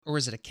Or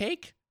is it a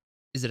cake?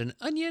 Is it an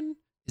onion?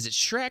 Is it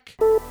Shrek?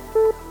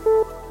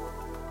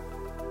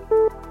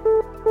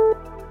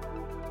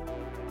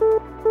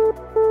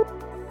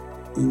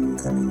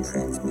 Incoming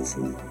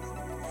transmission.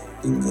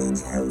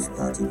 Engage house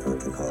party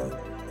protocol.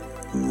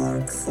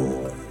 Mark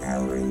 4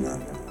 powering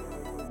up.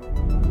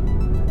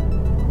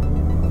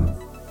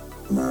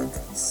 Mark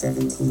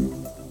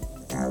 17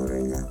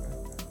 powering up.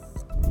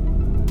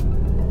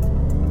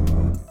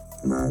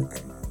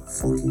 Mark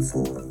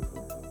 44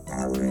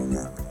 powering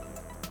up.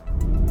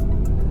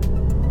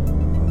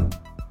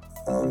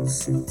 All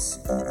suits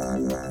are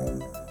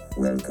online.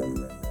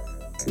 Welcome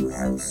to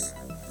House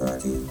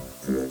Party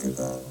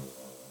Protocol.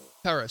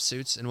 Power up,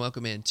 suits, and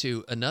welcome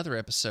into another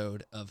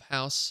episode of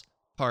House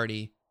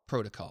Party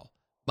Protocol.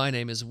 My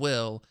name is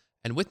Will,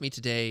 and with me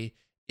today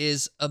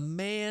is a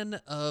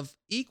man of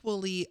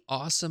equally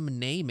awesome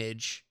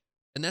nameage,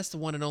 and that's the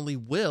one and only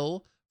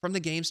Will from the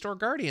Game Store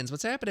Guardians.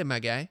 What's happening, my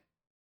guy?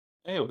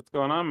 Hey, what's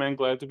going on, man?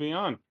 Glad to be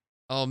on.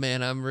 Oh,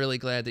 man, I'm really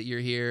glad that you're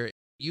here.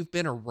 You've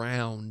been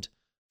around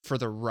for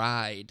the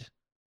ride,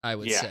 I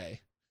would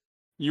say.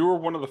 You were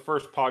one of the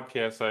first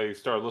podcasts I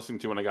started listening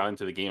to when I got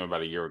into the game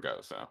about a year ago,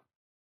 so.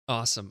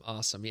 Awesome.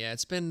 Yeah,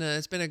 it's been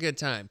a good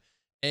time,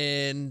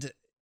 and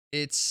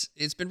it's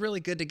been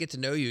really good to get to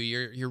know you.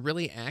 You're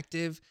really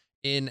active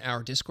in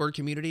our Discord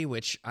community,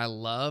 which I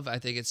love. I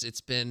think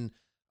it's been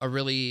a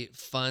really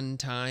fun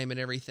time and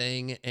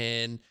everything,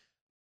 and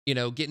you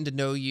know, getting to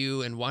know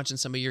you and watching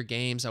some of your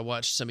games. I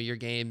watched some of your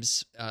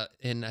games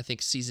in I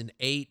think season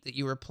 8 that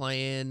you were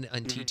playing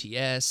on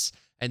TTS,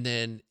 and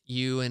then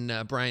you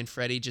and Brian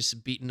Freddy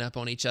just beating up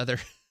on each other.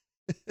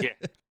 Yeah,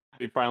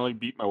 they finally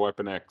beat my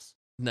Weapon X.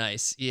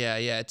 Nice.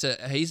 Yeah.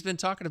 He's been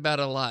talking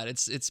about it a lot.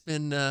 It's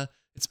been a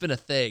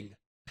thing.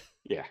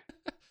 Yeah.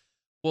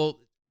 Well,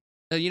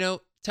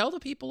 tell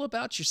the people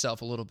about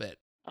yourself a little bit.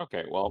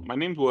 Okay, well, my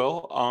name's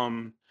Will.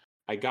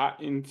 I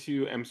got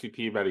into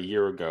MCP about a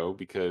year ago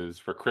because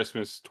for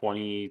Christmas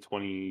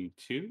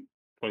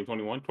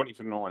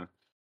 2021,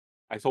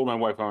 I told my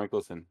wife, I'm like,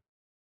 listen,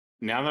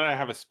 now that I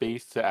have a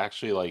space to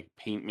actually like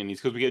paint minis,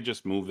 because we had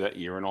just moved that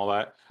year and all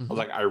that, I was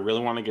like, I really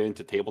want to get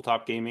into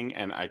tabletop gaming,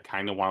 and I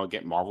kind of want to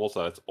get Marvel,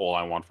 so that's all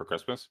I want for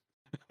Christmas.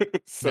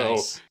 So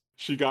Nice.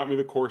 she got me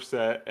the core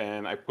set,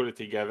 and I put it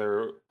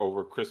together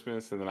over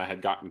Christmas, and then I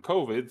had gotten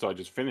COVID, so I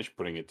just finished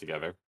putting it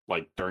together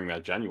like during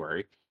that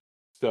January.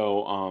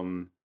 So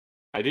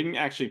I didn't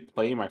actually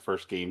play my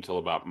first game till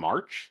about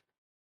March,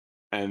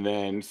 and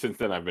then since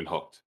then I've been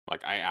hooked.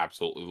 Like I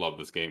absolutely love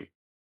this game.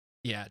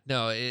 Yeah.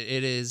 No,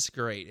 it is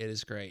great. It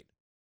is great.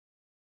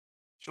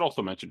 Should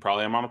also mention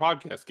probably I'm on a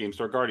podcast, Game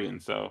Store Guardian.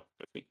 So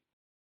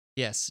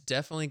Yes,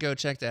 definitely go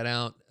check that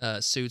out.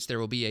 Suits. There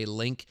will be a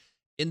link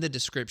in the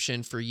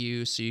description for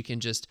you, so you can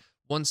just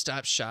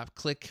one-stop shop.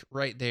 Click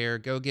right there.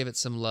 Go give it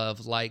some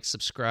love. Like,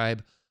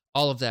 subscribe,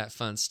 all of that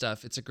fun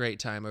stuff. It's a great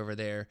time over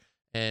there,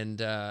 and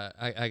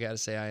I gotta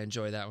say I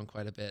enjoy that one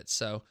quite a bit.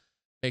 So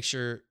make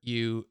sure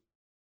you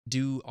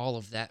do all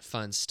of that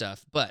fun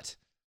stuff. But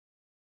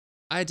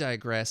I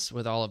digress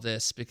with all of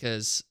this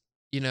because,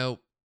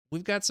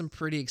 we've got some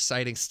pretty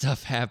exciting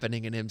stuff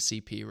happening in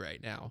MCP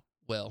right now,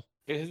 Will.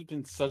 it has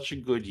been such a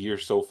good year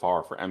so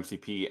far for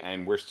MCP,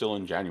 and we're still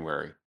in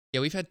January.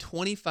 Yeah, we've had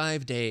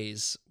 25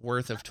 days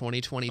worth of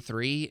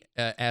 2023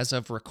 as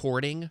of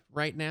recording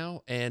right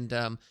now.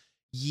 And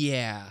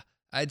yeah,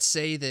 I'd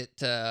say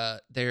that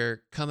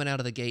they're coming out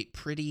of the gate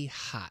pretty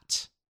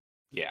hot.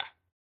 Yeah.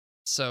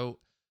 So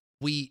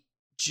we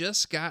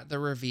just got the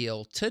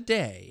reveal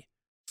today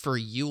for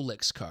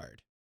Ulick's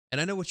card. And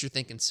I know what you're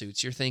thinking,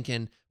 Suits. You're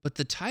thinking, but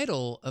the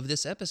title of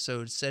this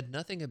episode said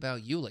nothing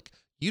about Ulick.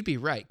 You'd be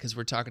right, because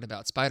we're talking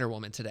about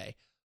Spider-Woman today.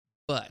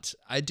 But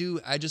I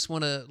just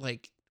want to,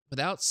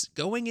 without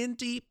going in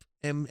deep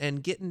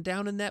and getting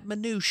down in that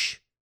minutiae,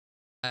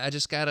 I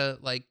just gotta,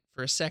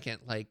 for a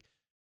second,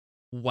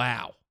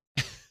 wow.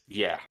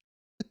 Yeah.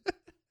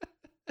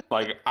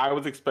 Like I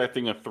was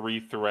expecting a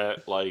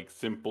 3-threat,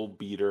 simple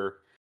beater,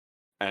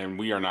 and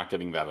we are not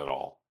getting that at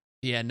all.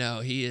 Yeah, no,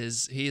 he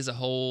is a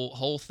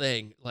whole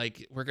thing.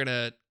 Like we're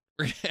gonna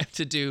have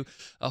to do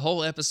a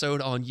whole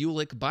episode on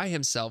Ulick by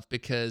himself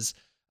because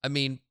I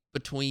mean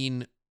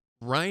between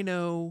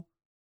Rhino,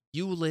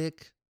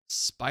 Ulick,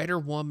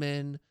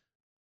 Spider-Woman,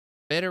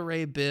 Beta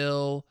Ray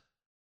Bill,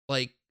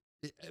 if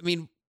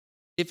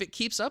it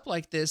keeps up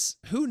like this,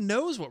 who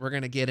knows what we're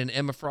gonna get in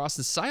Emma Frost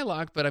and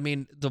Psylocke? But I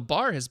mean, the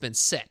bar has been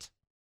set.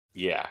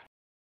 Yeah,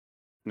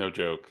 no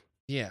joke.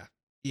 Yeah.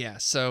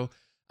 So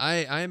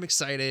I am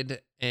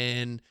excited,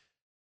 and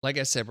like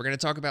I said, we're going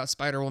to talk about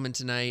Spider-Woman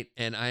tonight,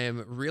 and I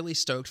am really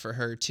stoked for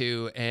her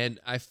too. And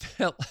I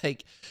felt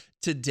like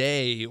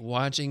today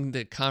watching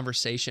the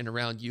conversation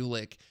around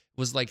Ulick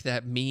was like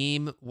that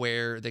meme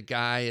where the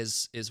guy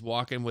is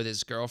walking with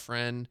his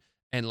girlfriend,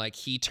 and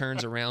he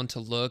turns around to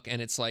look,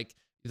 and it's like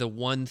the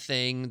one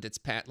thing that's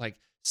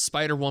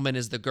Spider-Woman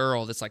is the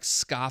girl that's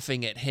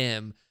scoffing at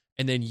him,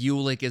 and then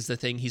Ulick is the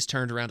thing he's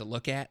turned around to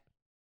look at.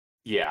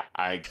 Yeah,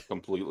 I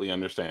completely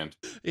understand.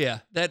 Yeah,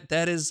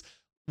 that is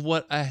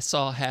what I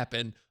saw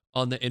happen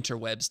on the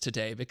interwebs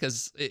today,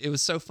 because it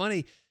was so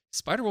funny.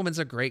 Spider-Woman's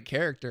a great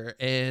character.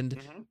 And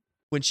Mhm.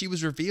 when she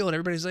was revealed,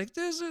 everybody's like,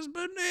 this is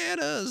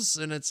bananas.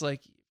 And it's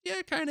like, yeah,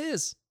 it kind of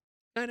is.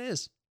 Kind of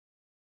is.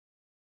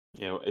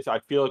 I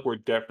feel like we're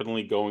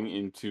definitely going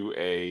into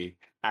a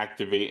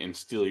activate and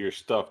steal your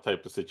stuff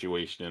type of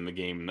situation in the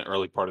game in the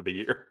early part of the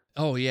year.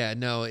 Oh yeah,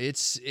 no,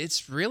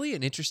 it's really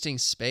an interesting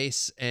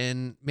space,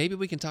 and maybe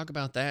we can talk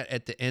about that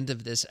at the end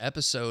of this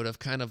episode of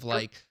kind of Sure.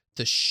 like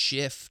the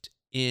shift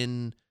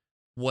in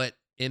what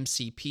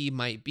MCP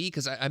might be,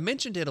 because I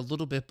mentioned it a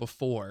little bit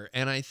before,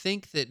 and I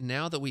think that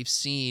now that we've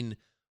seen,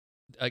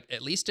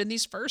 at least in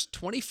these first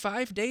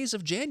 25 days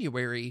of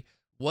January,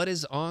 what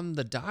is on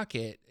the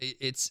docket,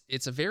 it's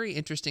a very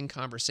interesting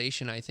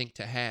conversation I think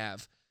to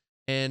have,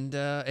 and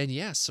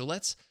yeah, so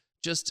let's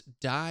just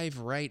dive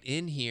right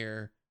in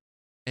here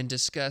and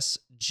discuss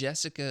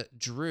Jessica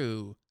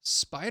Drew,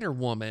 Spider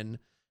Woman.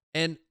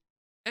 And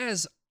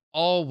as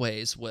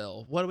always,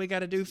 Will, what do we got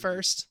to do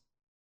first?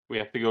 We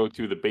have to go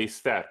to the base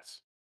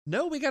stats.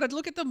 No, we got to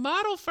look at the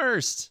model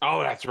first.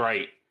 Oh, that's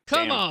right.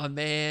 Come Damn. on,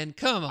 man.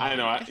 Come on. I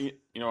know.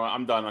 You know what?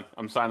 I'm done.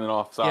 I'm signing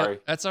off. Sorry.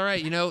 Yep, that's all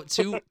right.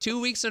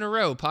 Two weeks in a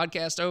row,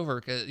 podcast over,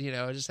 because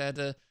I just had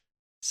to.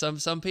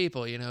 Some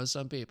people,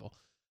 some people.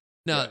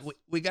 No, Yes.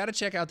 we got to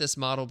check out this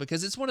model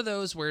because it's one of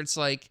those where it's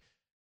like,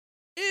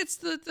 it's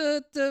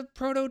the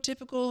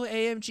prototypical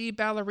AMG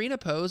ballerina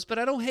pose, but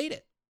I don't hate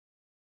it.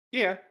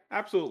 Yeah,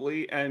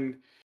 absolutely. And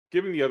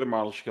given the other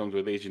model she comes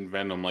with, Agent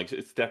Venom, like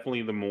it's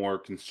definitely the more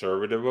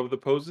conservative of the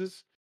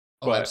poses.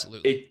 Oh, But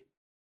absolutely.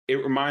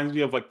 it reminds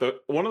me of like the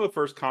one of the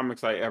first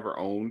comics I ever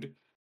owned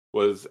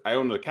was I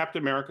owned a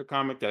Captain America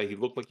comic that he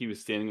looked like he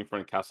was standing in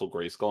front of Castle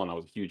Grayskull, and I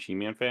was a huge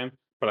He-Man fan.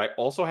 But I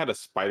also had a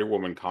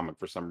Spider-Woman comic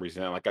for some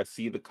reason. And like I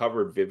see the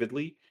cover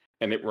vividly,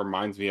 and it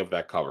reminds me of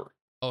that cover.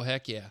 Oh,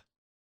 heck yeah.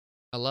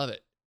 I love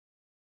it.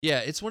 Yeah,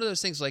 it's one of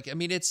those things like I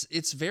mean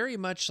it's very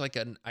much like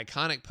an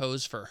iconic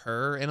pose for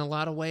her in a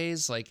lot of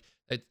ways. Like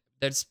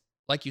that's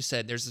like you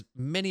said, there's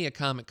many a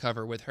comic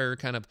cover with her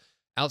kind of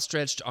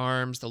outstretched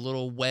arms, the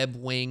little web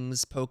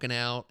wings poking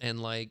out and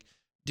like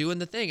doing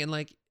the thing. And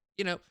like,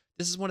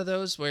 this is one of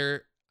those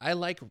where I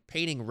like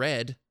painting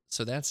red,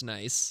 so that's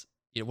nice.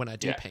 When I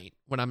do Yeah. paint,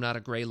 when I'm not a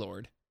gray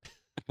lord.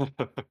 I'm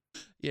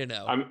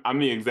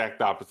the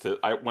exact opposite.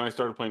 When I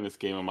started playing this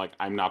game, I'm like,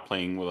 I'm not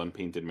playing with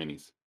unpainted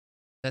minis.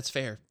 That's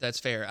fair. That's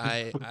fair.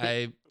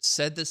 I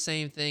said the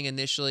same thing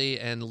initially,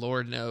 and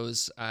Lord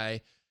knows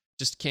I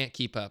just can't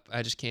keep up.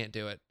 I just can't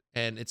do it.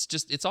 And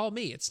it's all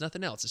me. It's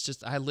nothing else. It's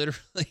just I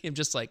literally am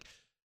just like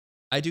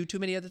I do too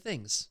many other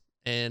things.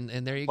 And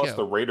there you Plus go.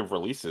 the rate of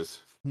releases.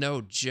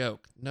 No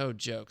joke. No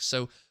joke.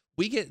 So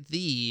we get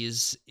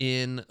these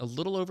in a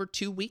little over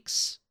 2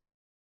 weeks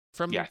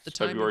from Yes, the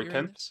time February of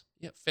hearing 10th. this.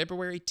 Yeah,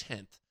 February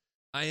 10th.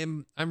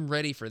 I'm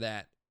ready for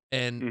that.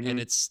 And Mhm.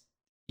 it's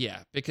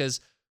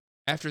because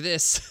after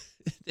this,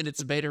 then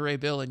it's Beta Ray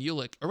Bill and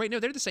Ulick. Or wait, no,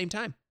 they're the same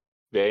time.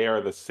 They are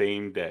the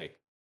same day.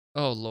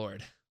 Oh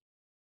Lord.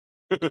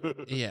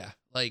 Yeah.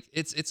 Like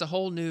it's a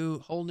whole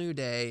new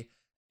day.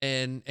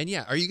 And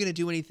yeah, are you gonna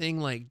do anything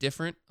like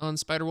different on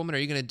Spider-Woman? Are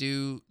you gonna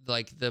do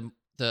like the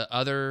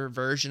other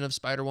version of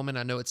Spider-Woman?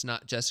 I know it's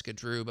not Jessica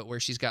Drew, but where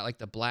she's got like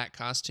the black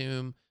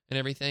costume and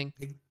everything.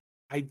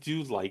 I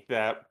do like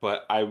that,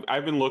 but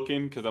I've been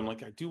looking because I'm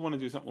like I do want to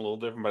do something a little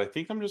different, but I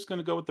think I'm just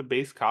gonna go with the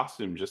base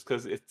costume just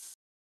because it's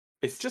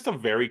just a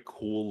very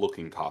cool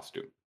looking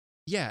costume.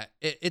 Yeah,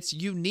 it's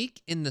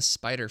unique in the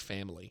Spider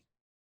family.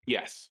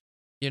 Yes.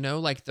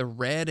 Like the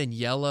red and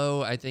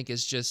yellow, I think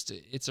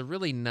it's a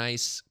really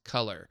nice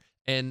color.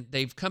 And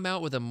they've come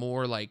out with a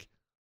more like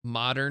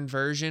modern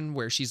version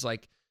where she's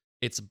like,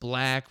 it's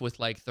black with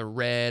like the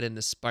red and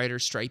the spider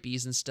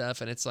stripies and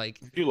stuff. And it's like,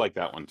 I do like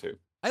that one too.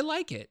 I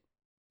like it.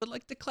 But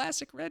like the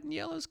classic red and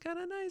yellow is kind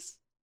of nice.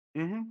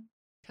 Mm-hmm.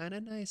 Kind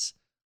of nice.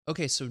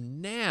 Okay, so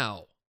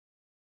now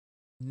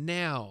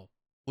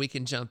we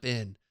can jump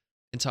in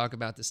and talk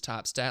about this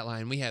top stat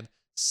line. We have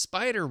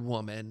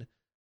Spider-Woman,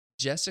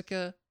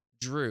 Jessica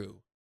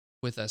Drew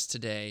with us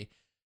today,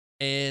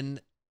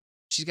 and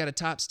she's got a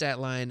top stat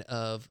line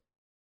of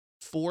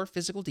 4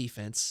 physical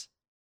defense,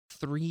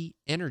 3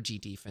 energy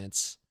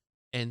defense,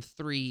 and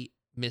 3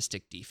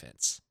 mystic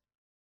defense.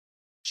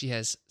 She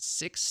has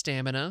 6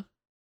 stamina.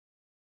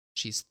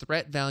 She's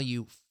threat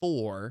value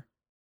 4,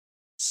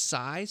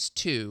 size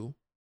 2,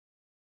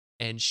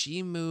 and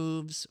she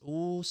moves,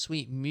 oh,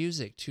 sweet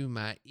music to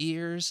my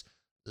ears,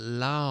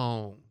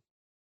 long.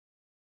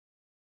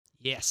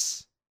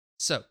 Yes.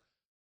 So,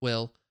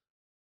 Will,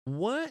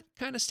 what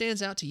kind of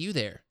stands out to you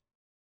there?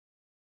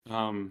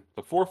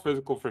 The 4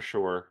 physical for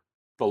sure.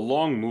 The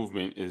long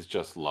movement is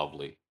just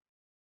lovely.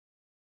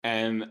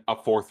 And a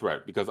 4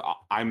 threat because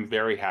I'm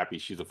very happy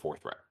she's a 4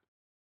 threat.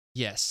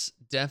 Yes,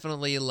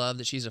 definitely love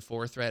that she's a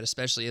 4 threat,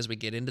 especially as we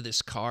get into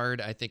this card.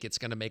 I think it's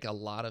going to make a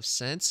lot of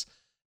sense.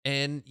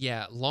 And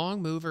yeah,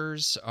 long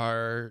movers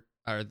are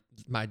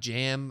my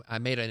jam. I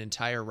made an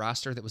entire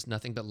roster that was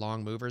nothing but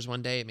long movers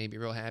one day. It made me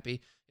real happy.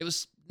 It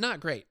was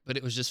not great, but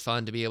it was just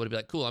fun to be able to be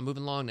like, cool, I'm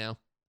moving long now.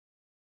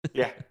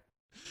 Yeah.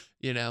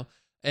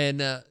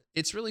 And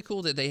it's really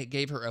cool that they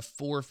gave her a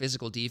 4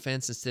 physical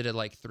defense instead of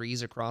like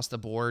 3s across the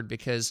board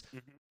because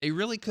Mhm. they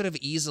really could have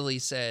easily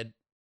said,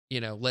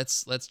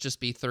 let's just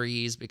be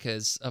 3s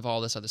because of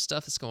all this other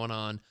stuff that's going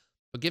on.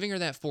 But giving her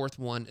that fourth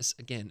one is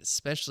again,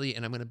 especially,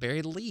 and I'm going to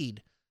bury the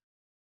lead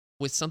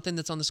with something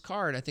that's on this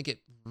card, I think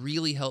it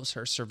really helps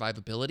her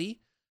survivability.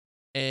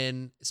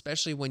 And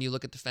especially when you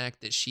look at the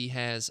fact that she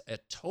has a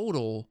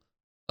total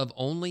of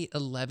only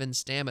 11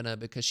 stamina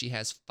because she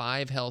has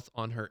 5 health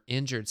on her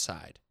injured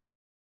side.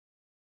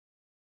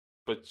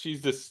 But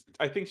she's this.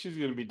 I think she's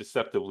going to be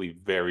deceptively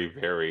very,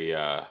 very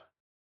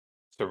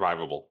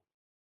survivable.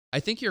 I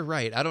think you're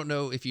right. I don't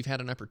know if you've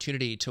had an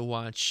opportunity to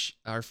watch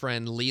our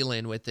friend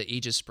Leland with the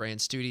Aegis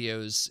Brand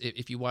Studios.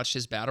 If you watched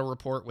his battle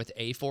report with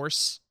A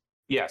Force,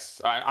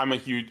 Yes, I'm a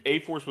huge. A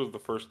Force was the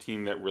first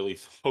team that really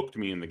hooked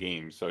me in the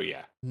game. So yeah,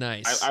 I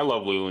nice.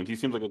 love Leland. He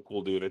seems like a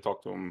cool dude. I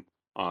talk to him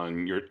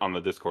on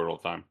the Discord all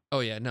the time.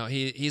 Oh yeah, no,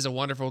 he's a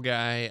wonderful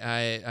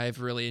guy.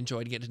 I've really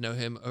enjoyed getting to know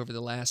him over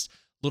the last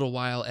little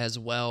while as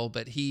well.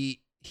 But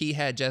he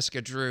had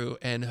Jessica Drew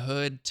and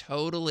Hood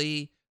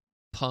totally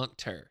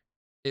punked her.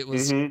 It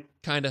was Hmm.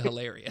 kind of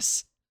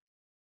hilarious.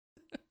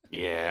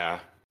 Yeah,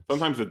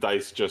 sometimes the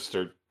dice just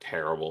are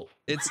terrible.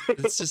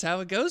 It's just how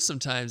it goes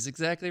sometimes.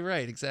 Exactly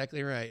right.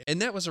 Exactly right. And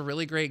that was a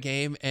really great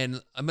game.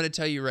 And I'm going to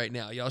tell you right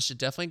now, y'all should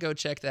definitely go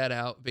check that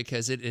out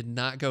because it did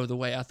not go the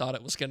way I thought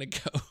it was going to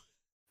go.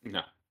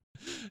 No.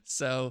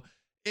 So,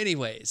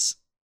 anyways,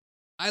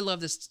 I love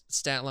this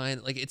stat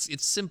line. Like it's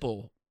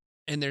simple,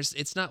 and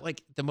it's not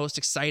like the most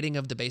exciting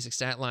of the basic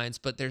stat lines,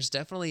 but there's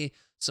definitely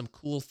some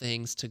cool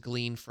things to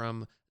glean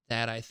from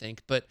that, I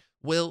think. But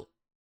Will,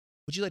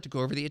 would you like to go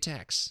over the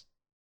attacks?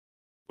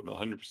 Would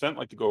 100%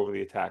 like to go over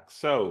the attack.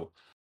 So,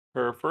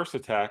 her first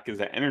attack is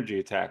an energy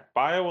attack.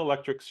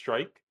 Bioelectric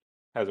Strike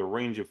has a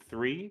range of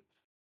 3,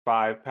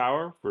 5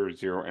 power for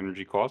 0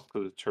 energy cost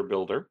because it's her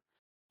builder.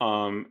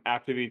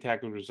 After the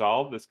attack is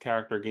resolved, this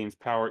character gains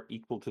power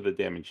equal to the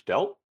damage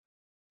dealt.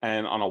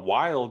 And on a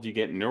wild, you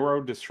get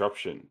Neuro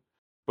Disruption.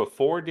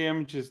 Before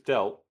damage is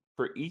dealt,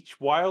 for each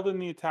wild in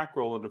the attack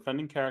roll, a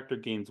defending character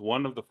gains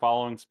one of the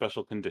following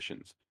special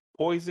conditions: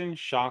 poison,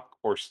 shock,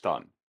 or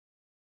stun.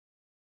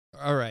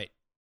 All right.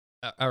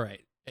 All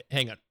right.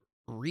 Hang on.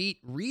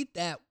 Read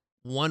that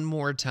one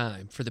more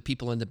time for the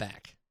people in the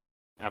back.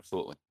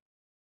 Absolutely.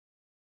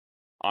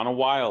 On a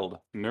wild,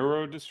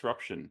 Neuro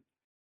Disruption.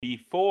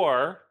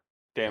 Before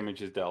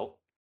damage is dealt,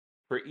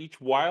 for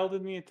each wild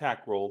in the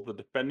attack roll, the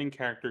defending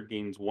character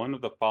gains one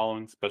of the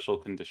following special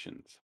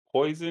conditions: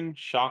 poison,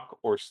 shock,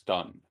 or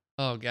stun.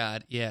 Oh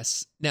God,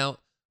 yes. Now,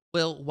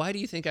 Will, why do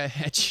you think I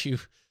had you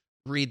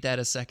read that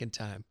a second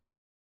time?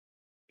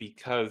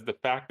 Because the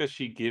fact that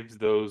she gives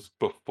those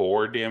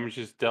before damage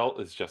is dealt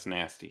is just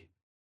nasty.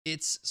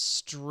 It's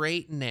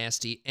straight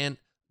nasty. And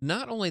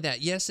not only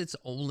that, yes, it's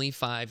only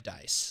 5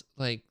 dice.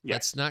 Like,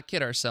 let's Yes. not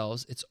kid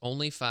ourselves. It's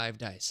only 5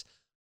 dice.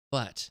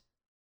 But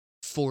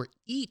for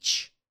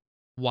each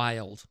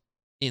wild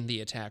in the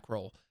attack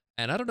roll,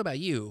 and I don't know about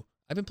you,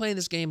 I've been playing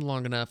this game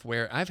long enough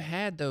where I've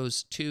had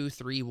those 2,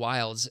 3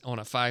 wilds on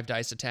a 5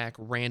 dice attack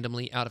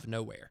randomly out of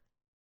nowhere.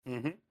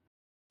 Hmm.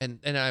 And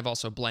I've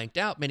also blanked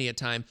out many a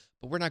time,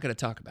 but we're not going to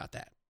talk about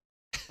that.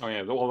 Oh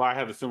yeah. Well, I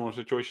had a similar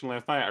situation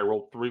last night. I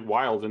rolled 3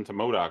 wilds into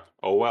Modoc.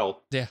 Oh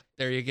well. Yeah,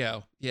 there you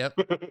go. Yep.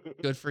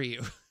 Good for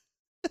you.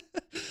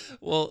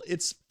 Well,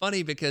 it's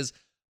funny because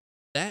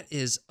that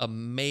is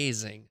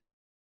amazing,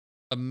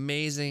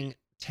 amazing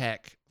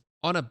tech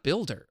on a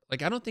builder.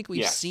 Like, I don't think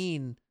we've Yes.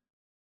 seen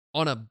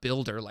on a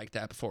builder like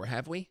that before,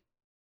 have we?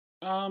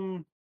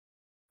 Um,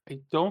 I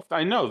don't.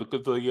 I know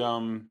because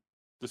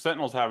the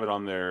Sentinels have it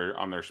on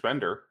their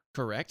spender.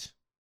 Correct.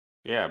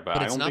 Yeah, but But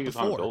I it's don't not think it's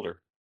on a before.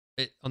 builder.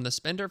 On the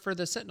spender for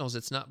the Sentinels,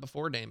 it's not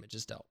before damage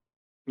is dealt.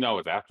 No,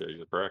 it's after.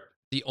 You're correct.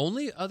 The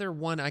only other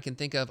one I can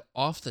think of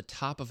off the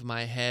top of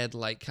my head,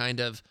 like kind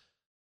of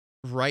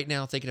right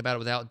now thinking about it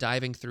without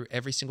diving through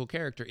every single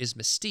character, is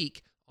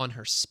Mystique. On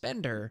her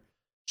spender,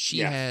 she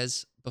Yes.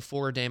 has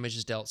before damage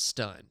is dealt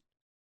stun.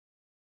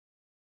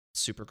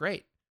 Super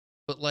great.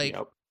 But like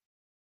Yep.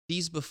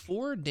 these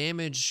before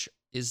damage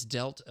is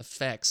dealt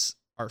effects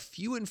are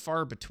few and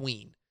far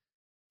between.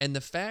 And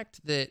the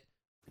fact that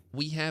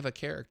we have a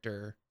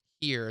character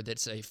here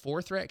that's a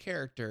 4 threat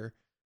character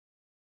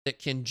that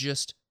can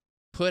just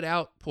put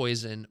out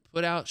poison,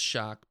 put out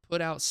shock,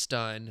 put out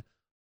stun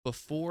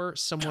before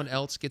someone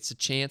else gets a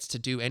chance to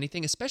do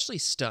anything, especially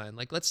stun.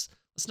 Like let's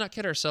not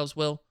kid ourselves,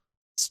 Will.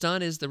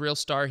 Stun is the real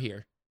star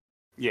here.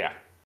 Yeah.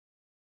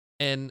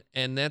 And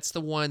that's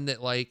the one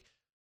that like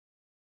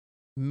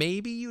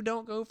maybe you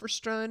don't go for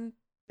stun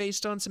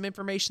based on some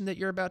information that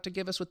you're about to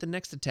give us with the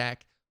next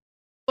attack,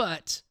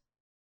 but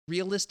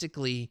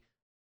realistically,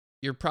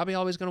 you're probably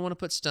always going to want to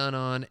put stun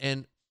on.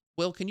 And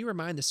Will, can you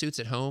remind the suits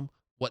at home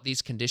what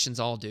these conditions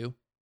all do?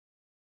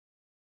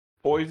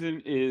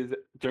 Poison is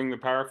during the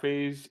power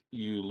phase,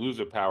 you lose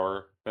a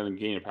power, then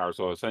gain a power.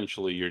 So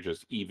essentially, you're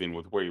just even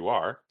with where you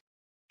are.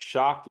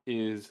 Shock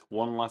is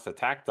one less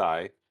attack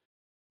die,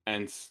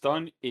 and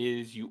stun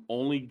is you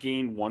only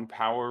gain one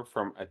power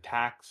from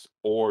attacks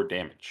or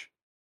damage.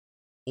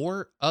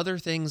 Or other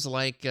things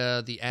like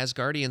the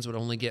Asgardians would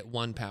only get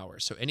one power.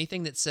 So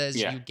anything that says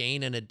Yeah, you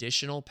gain an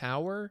additional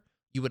power,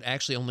 you would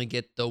actually only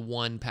get the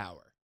one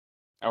power.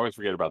 I always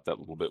forget about that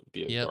little bit with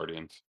the Yep.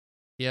 Guardians.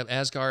 Yep.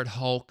 Asgard,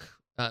 Hulk.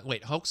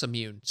 Wait, Hulk's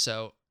immune.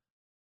 So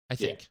I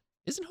Yeah, think.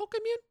 Isn't Hulk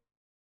immune?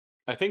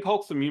 I think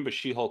Hulk's immune, but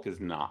She-Hulk is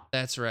not.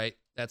 That's right.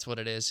 That's what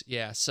it is.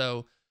 Yeah.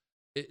 So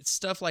it's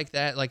stuff like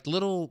that, like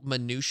little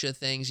minutia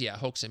things. Yeah,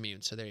 Hulk's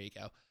immune. So there you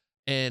go.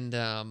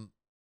 And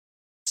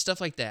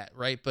stuff like that,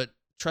 right? But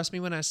trust me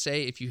when I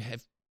say, if you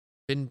have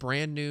been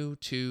brand new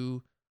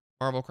to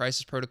Marvel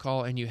Crisis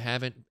Protocol and you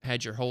haven't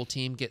had your whole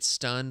team get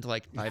stunned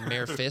like by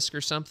Mayor Fisk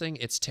or something,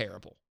 it's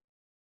terrible.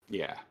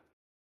 Yeah.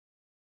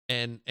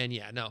 And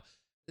yeah, no,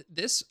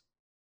 this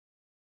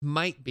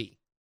might be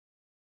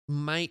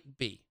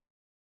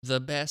the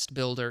best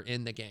builder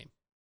in the game.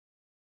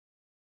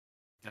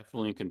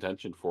 Definitely in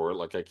contention for it.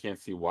 Like, I can't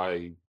see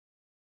why.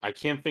 I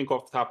can't think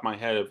off the top of my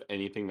head of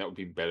anything that would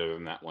be better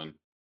than that one.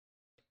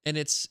 And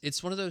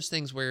it's one of those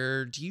things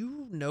where, do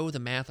you know the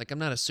math? Like, I'm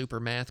not a super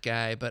math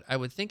guy, but I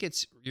would think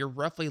you're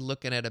roughly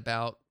looking at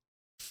about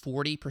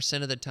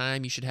 40% of the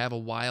time you should have a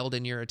wild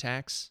in your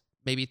attacks.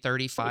 Maybe I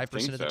would 35%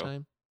 think of the so.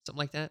 time. Something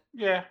like that.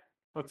 Yeah.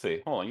 Let's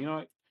see. Hold on. You know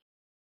what?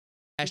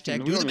 Hashtag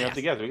We do the don't even have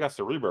to math. guess. We got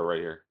Cerebro right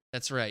here.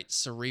 That's right.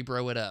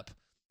 Cerebro it up.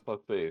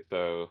 Let's see.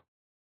 So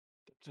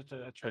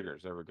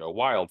triggers. There we go.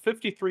 Wild.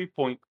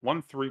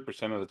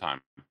 53.13% of the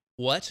time.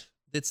 What?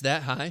 It's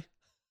that high?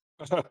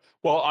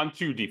 Well, on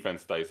 2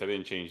 defense dice. I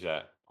didn't change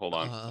that. Hold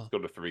on. Oh. Let's go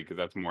to 3 because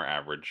that's more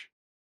average.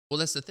 Well,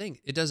 that's the thing.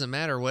 It doesn't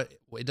matter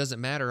it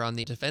doesn't matter on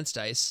the defense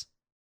dice.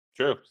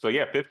 True. So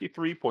yeah,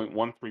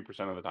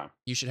 53.13% of the time.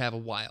 You should have a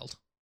wild.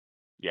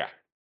 Yeah.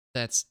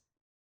 That's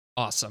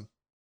awesome.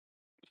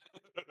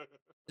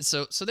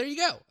 So there you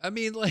go. I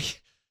mean,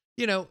 like,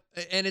 you know,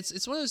 and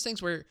it's one of those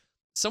things where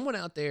someone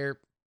out there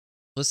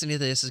listening to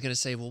this is going to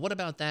say, well, what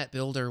about that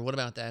builder? What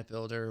about that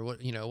builder?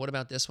 What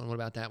about this one? What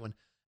about that one?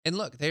 And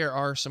look, there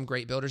are some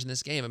great builders in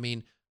this game. I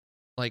mean,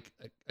 like,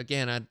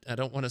 again, I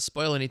don't want to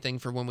spoil anything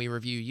for when we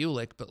review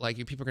Ulick, but like,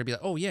 people are going to be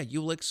like, oh yeah,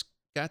 Ulick's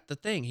got the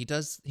thing. He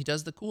does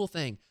the cool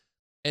thing.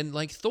 And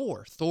like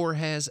Thor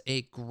has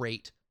a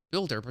great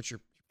builder, but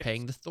you're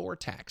paying the Thor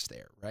tax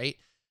there, right?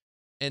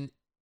 And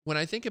when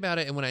I think about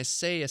it, and when I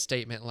say a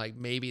statement like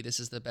maybe this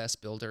is the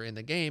best builder in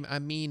the game, I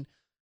mean,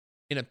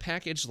 in a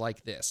package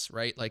like this,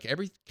 right? Like,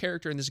 every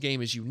character in this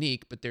game is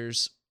unique, but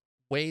there's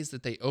ways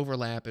that they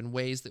overlap and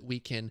ways that we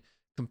can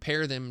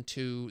compare them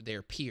to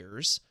their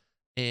peers.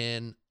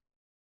 And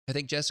I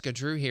think Jessica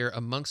Drew here,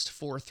 amongst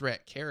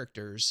 4-threat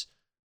characters,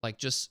 like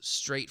just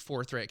straight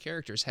 4-threat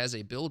characters, has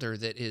a builder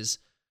that is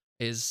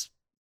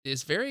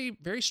very,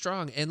 very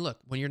strong. And look,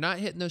 when you're not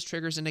hitting those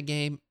triggers in a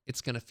game,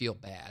 it's going to feel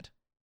bad.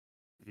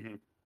 Mm-hmm.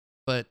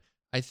 But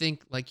I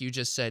think, like you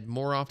just said,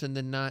 more often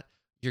than not,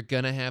 you're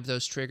going to have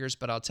those triggers.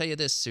 But I'll tell you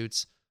this,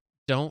 Suits,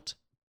 don't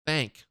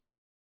bank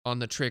on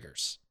the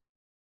triggers.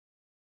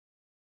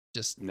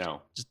 Just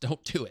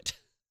don't do it.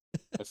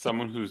 As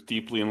someone who's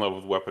deeply in love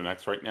with Weapon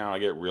X right now, I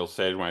get real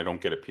sad when I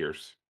don't get a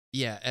Pierce.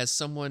 Yeah, as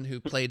someone who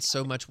played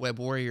so much Web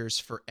Warriors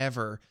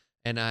forever,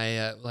 and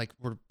I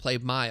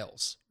played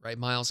Miles, right?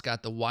 Miles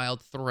got the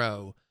wild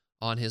throw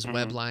on his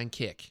web line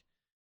kick.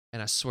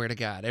 And I swear to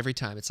God, every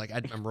time it's like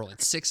I'm rolling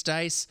 6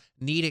 dice,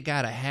 need it,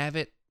 gotta have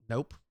it.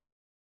 Nope.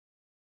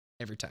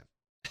 Every time.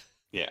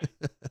 Yeah.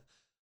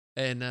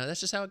 And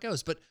that's just how it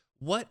goes. But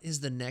what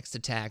is the next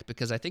attack?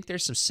 Because I think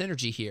there's some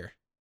synergy here.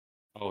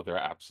 Oh, there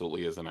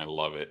absolutely is, and I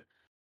love it.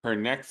 Her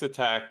next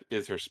attack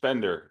is her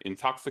Spender,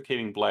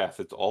 Intoxicating Blast.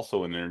 It's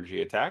also an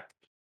energy attack.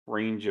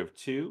 Range of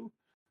 2.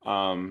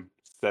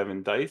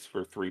 7 dice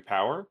for 3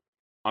 power.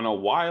 On a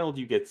wild,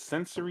 you get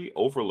Sensory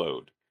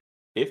Overload.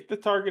 If the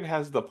target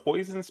has the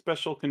poison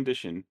special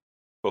condition,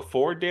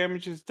 before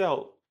damage is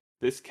dealt,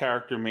 this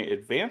character may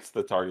advance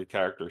the target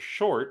character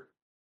short,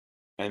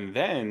 and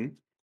then,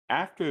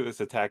 after this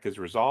attack is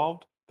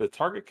resolved, the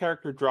target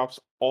character drops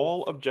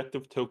all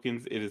objective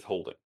tokens it is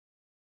holding.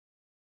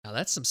 Now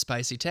that's some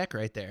spicy tech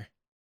right there.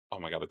 Oh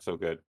my god, it's so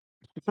good.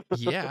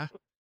 Yeah.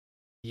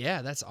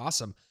 Yeah, that's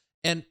awesome.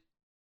 And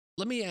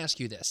let me ask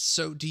you this.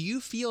 So do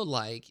you feel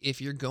like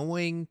if you're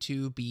going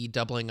to be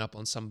doubling up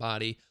on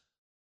somebody,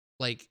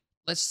 like,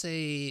 let's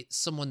say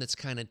someone that's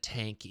kind of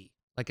tanky,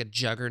 like a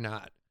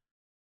Juggernaut,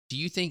 do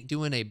you think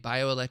doing a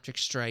Bioelectric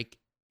Strike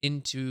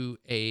into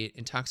a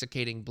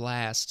Intoxicating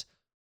Blast,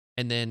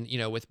 and then,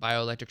 with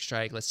Bioelectric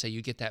Strike, let's say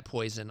you get that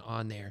poison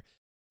on there,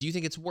 do you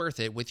think it's worth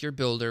it with your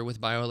builder with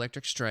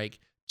Bioelectric Strike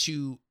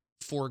to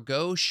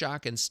forego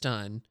Shock and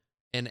Stun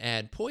and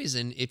add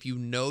poison if you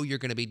know you're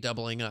going to be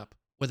doubling up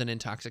with an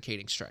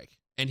Intoxicating Strike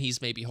and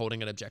he's maybe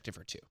holding an objective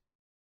or 2?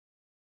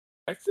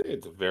 I'd say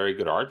it's a very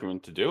good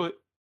argument to do it.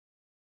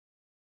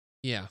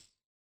 Yeah.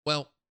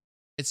 Well,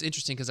 it's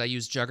interesting because I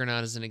use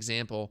Juggernaut as an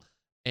example,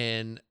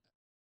 and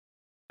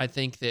I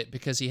think that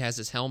because he has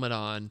his helmet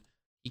on,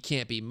 he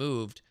can't be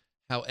moved.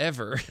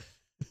 However...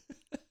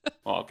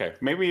 Well, okay.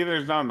 Maybe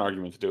there's not an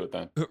argument to do it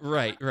then.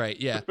 Right,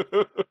 yeah.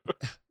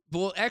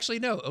 Well, actually,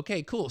 no.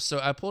 Okay, cool. So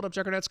I pulled up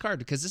Juggernaut's card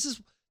because this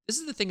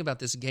is the thing about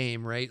this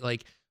game, right?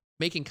 Like,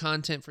 making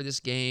content for this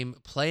game,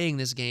 playing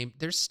this game,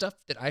 there's stuff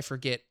that I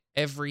forget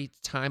every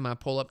time I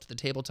pull up to the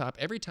tabletop.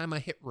 Every time I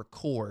hit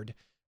record,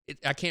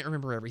 I can't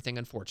remember everything,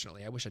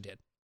 unfortunately. I wish I did.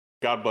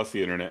 God bless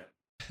the internet.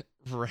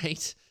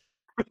 Right?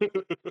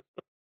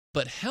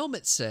 But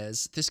Helmet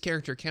says this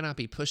character cannot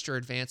be pushed or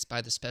advanced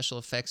by the special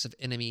effects of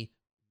enemy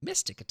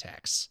mystic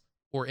attacks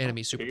or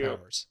enemy there you go.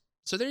 superpowers.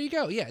 So there you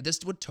go. Yeah, this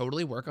would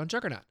totally work on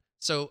Juggernaut.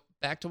 So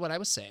back to what I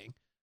was saying.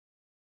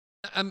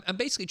 I'm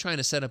basically trying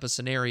to set up a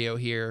scenario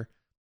here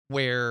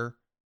where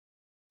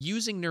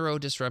using neuro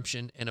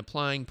disruption and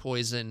applying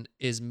poison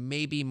is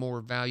maybe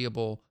more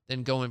valuable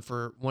than going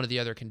for one of the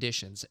other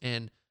conditions.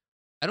 And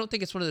I don't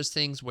think it's one of those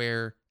things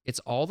where it's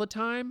all the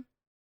time,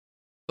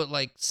 but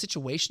like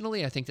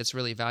situationally, I think that's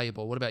really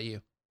valuable. What about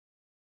you?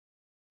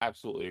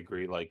 Absolutely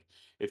agree. Like,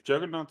 if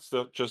Juggernaut's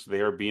just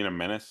there being a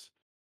menace,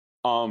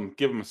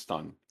 give him a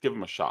stun, give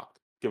him a shock,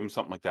 give him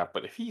something like that.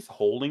 But if he's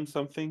holding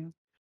something,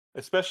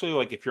 especially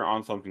like if you're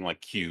on something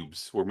like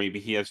cubes, where maybe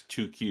he has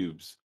 2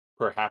 cubes,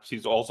 perhaps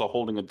he's also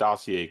holding a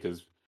dossier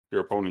because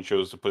your opponent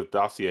chose to put a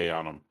dossier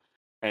on him,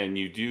 and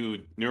you do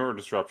neuro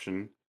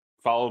disruption,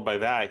 followed by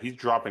that, he's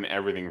dropping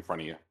everything in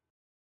front of you.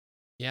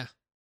 Yeah.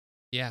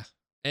 Yeah.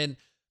 And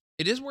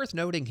it is worth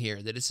noting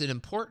here that it's an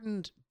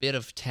important bit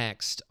of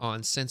text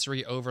on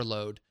sensory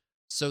overload.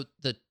 So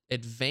the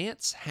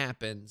advance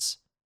happens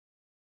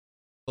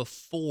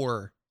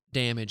before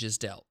damage is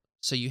dealt.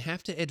 So you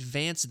have to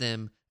advance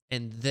them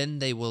and then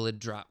they will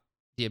drop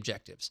the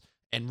objectives.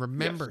 And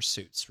remember, Yes.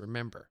 Suits,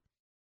 remember,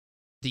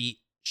 the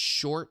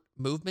short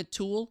movement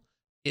tool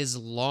is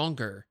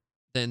longer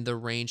than the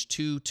range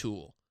 2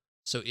 tool.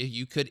 So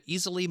you could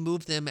easily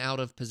move them out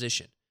of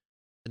position.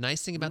 The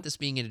nice thing about this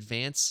being an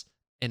advance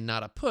and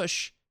not a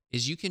push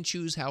is you can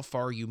choose how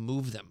far you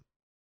move them.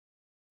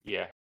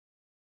 Yeah.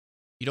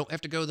 You don't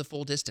have to go the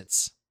full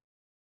distance.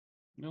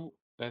 No,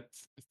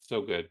 it's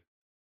so good.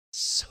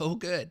 So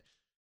good.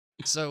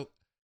 So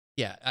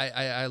yeah,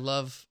 I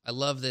love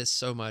this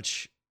so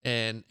much.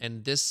 And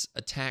this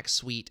attack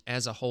suite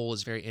as a whole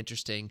is very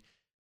interesting.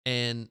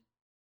 And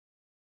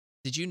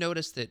did you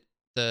notice that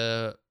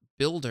the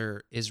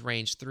builder is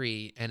range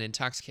 3 and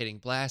intoxicating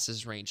blast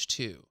is range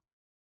 2?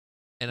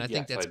 And I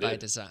think Yes, that's I by did.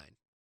 design.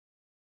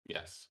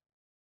 Yes.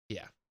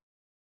 Yeah.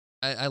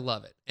 I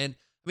love it. And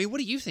I mean, what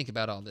do you think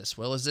about all this?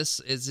 Will, is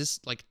this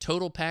like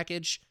total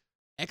package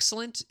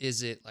excellent?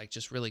 Is it like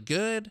just really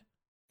good?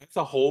 As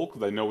a whole,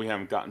 because I know we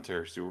haven't gotten to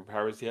her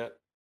superpowers yet,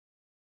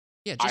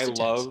 Yeah, I just attacks.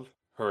 love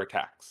her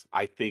attacks.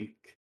 I think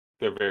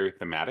they're very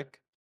thematic.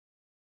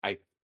 I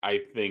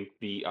I think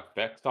the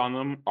effects on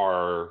them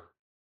are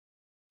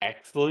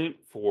excellent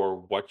for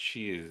what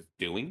she is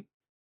doing.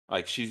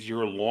 Like, she's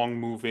your long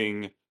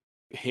moving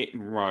hit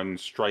and run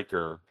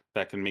striker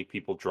that can make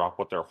people drop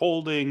what they're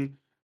holding,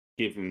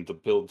 give them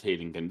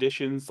debilitating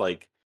conditions.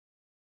 Like,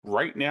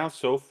 right now,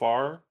 so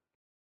far,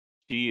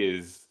 she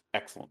is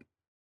excellent.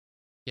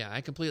 Yeah,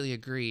 I completely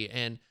agree.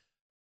 And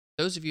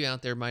those of you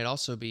out there might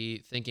also be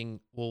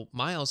thinking, well,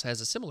 Miles has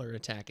a similar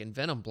attack in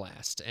Venom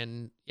Blast.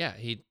 And yeah,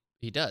 he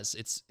does.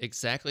 It's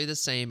exactly the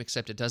same,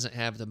 except it doesn't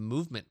have the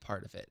movement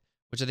part of it,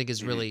 which I think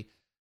is Mhm. really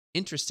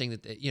interesting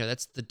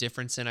that's the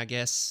difference in, I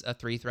guess, a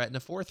 3 threat and a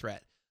 4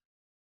 threat.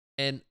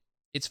 And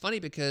it's funny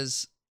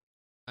because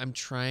I'm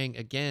trying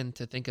again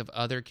to think of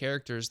other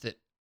characters that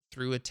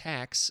through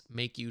attacks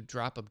make you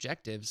drop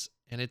objectives,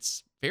 and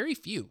it's very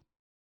few,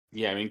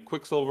 Yeah, I mean,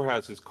 Quicksilver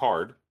has his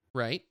card.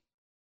 right?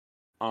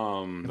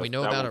 And we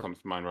know That about one a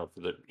comes to mind right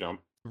for the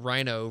jump.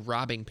 Rhino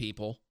robbing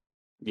people.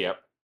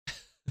 Yep.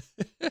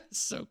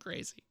 So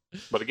crazy.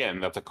 But again,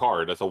 that's a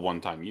card. That's a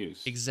one-time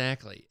use.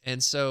 Exactly.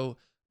 And so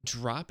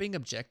dropping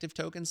objective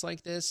tokens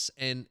like this,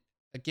 and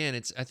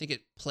again, I think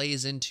it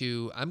plays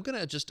into, I'm going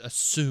to just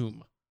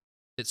assume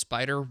that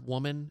Spider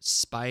Woman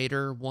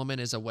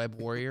is a web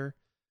warrior.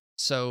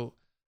 So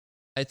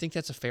I think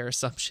that's a fair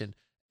assumption.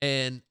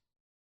 And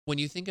when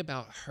you think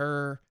about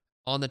her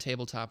on the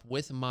tabletop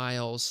with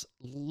Miles,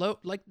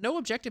 like no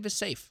objective is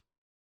safe.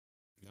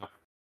 Yeah.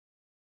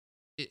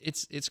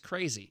 It's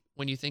crazy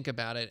when you think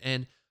about it.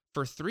 And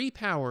for 3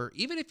 power,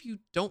 even if you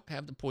don't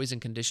have the poison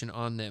condition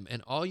on them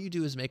and all you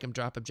do is make them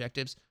drop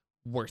objectives,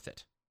 worth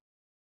it.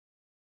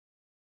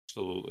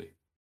 Absolutely.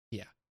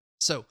 Yeah.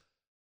 So,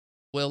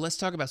 well, let's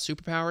talk about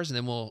superpowers and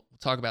then we'll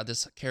talk about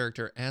this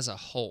character as a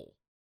whole.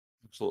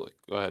 Absolutely.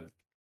 Go ahead.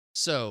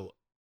 So,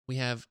 we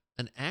have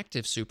an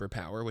active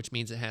superpower, which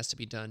means it has to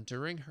be done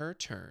during her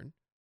turn.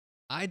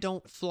 I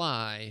don't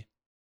fly,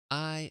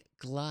 I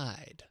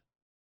glide.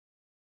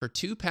 For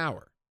 2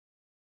 power,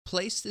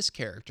 place this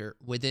character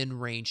within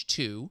range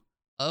 2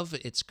 of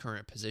its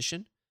current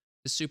position.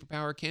 This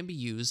superpower can be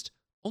used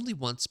only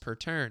once per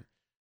turn.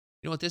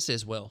 You know what this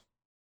is, Will?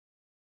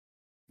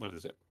 What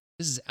is it?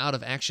 This is out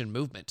of action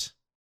movement.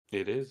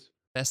 It is.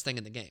 Best thing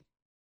in the game.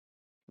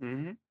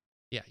 Mm-hmm.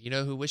 Yeah, you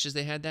know who wishes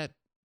they had that?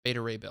 Beta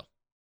Ray Bill.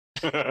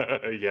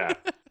 Yeah.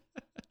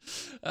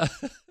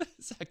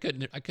 So I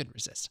couldn't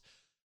resist.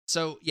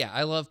 So yeah,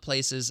 I love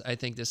places. I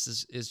think this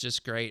is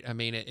just great. I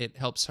mean, it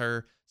helps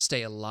her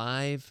stay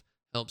alive,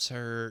 helps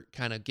her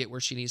kind of get where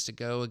she needs to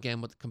go.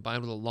 Again, with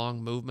combined with a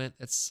long movement,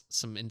 that's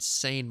some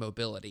insane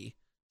mobility.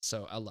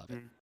 So I love it.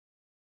 Mm.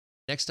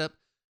 Next up,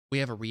 we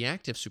have a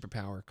reactive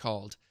superpower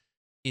called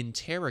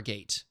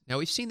Interrogate. Now,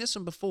 we've seen this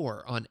one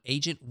before on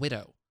Agent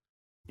Widow.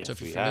 Yes, So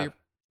if you're we familiar, have.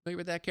 familiar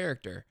with that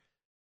character,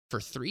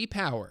 for 3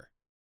 power,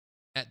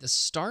 at the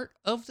start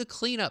of the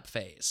cleanup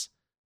phase,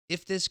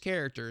 if this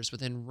character is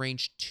within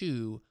range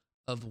 2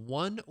 of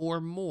 1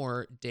 or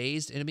more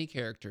dazed enemy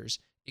characters,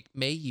 it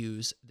may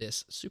use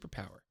this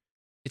superpower.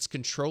 Its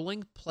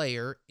controlling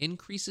player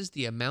increases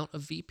the amount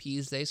of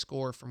VPs they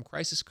score from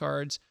crisis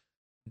cards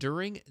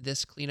during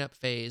this cleanup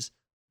phase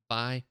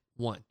by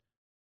 1.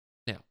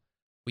 Now,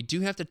 we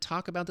do have to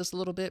talk about this a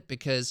little bit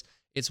because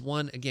it's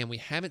one, again, we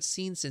haven't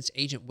seen since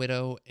Agent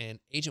Widow, and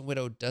Agent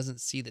Widow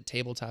doesn't see the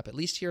tabletop, at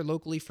least here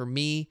locally for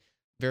me,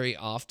 very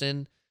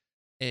often.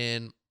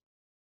 And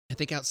I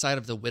think outside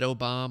of the Widow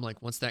Bomb,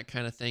 like once that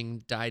kind of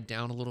thing died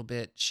down a little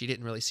bit, she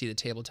didn't really see the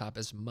tabletop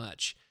as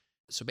much.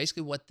 So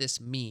basically what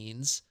this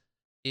means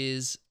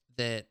is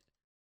that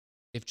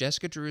if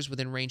Jessica Drew is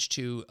within range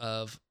 2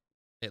 of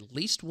at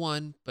least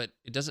 1, but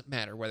it doesn't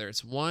matter whether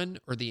it's 1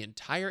 or the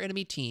entire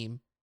enemy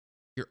team,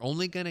 you're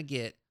only going to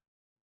get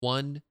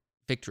 1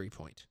 victory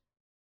point.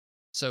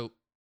 So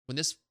when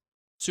this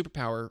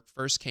superpower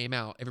first came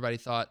out, everybody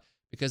thought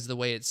because of the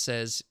way it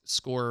says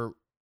score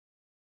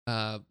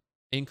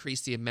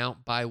increase the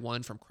amount by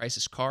 1 from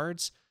crisis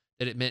cards,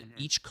 that it meant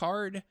each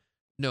card.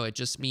 No, it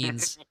just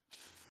means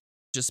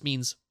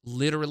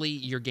literally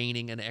you're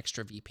gaining an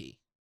extra VP.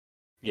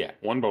 Yeah,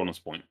 1 bonus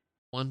point.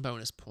 1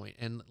 bonus point.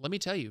 And let me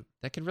tell you,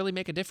 that can really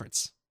make a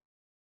difference.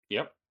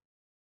 Yep.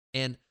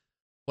 And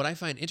what I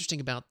find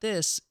interesting about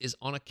this is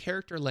on a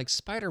character like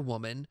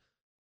Spider-Woman,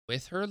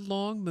 with her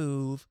long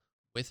move,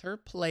 with her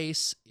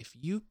place, if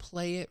you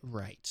play it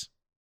right,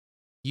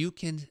 you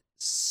can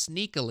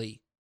sneakily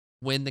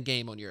win the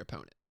game on your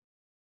opponent.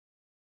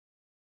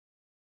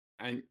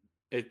 And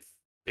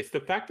it's the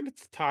fact that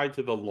it's tied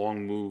to the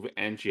long move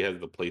and she has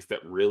the place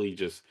that really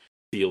just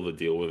seal the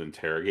deal with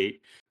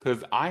Interrogate.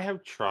 Because I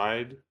have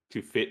tried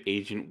to fit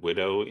Agent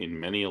Widow in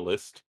many a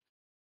list,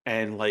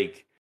 and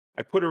like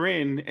I put her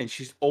in and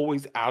she's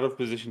always out of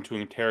position to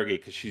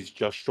interrogate because she's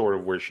just short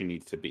of where she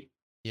needs to be.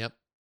 Yep.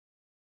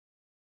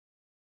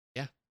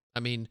 Yeah. I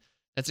mean,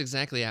 that's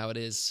exactly how it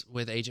is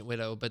with Agent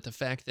Widow. But the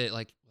fact that,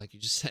 like you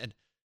just said,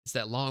 it's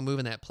that long move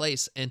in that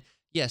place. And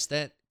yes,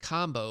 that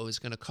combo is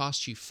going to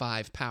cost you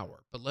 5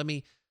 power. But let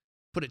me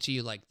put it to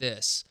you like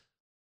this.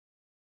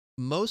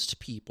 Most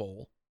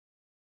people,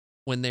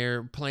 when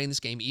they're playing this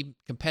game, even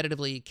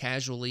competitively,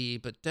 casually,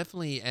 but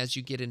definitely as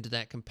you get into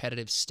that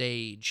competitive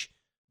stage,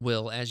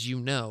 Will, as you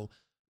know,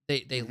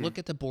 they look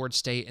at the board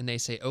state and they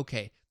say,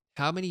 okay,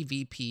 how many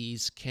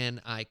VPs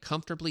can I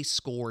comfortably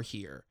score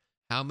here?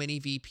 How many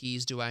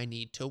VPs do I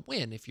need to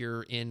win if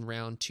you're in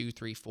round 2,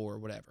 3, 4,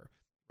 whatever,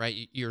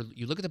 right? You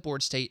look at the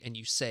board state and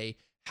you say,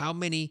 how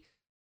many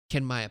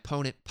can my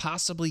opponent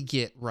possibly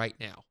get right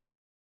now,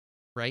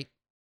 right?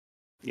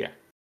 Yeah.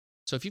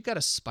 So if you've got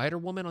a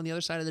Spider-Woman on the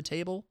other side of the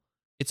table,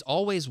 it's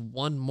always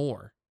 1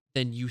 more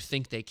than you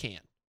think they can.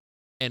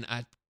 And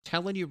I'm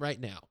telling you right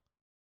now,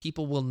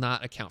 people will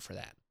not account for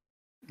that.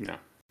 No,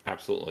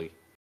 absolutely.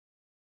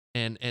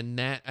 And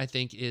that, I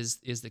think, is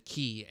the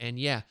key. And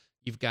yeah,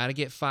 you've got to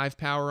get 5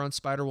 power on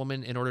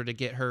Spider-Woman in order to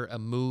get her a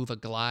move, a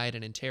glide,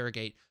 and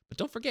interrogate. But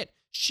don't forget,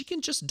 she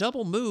can just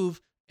double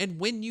move and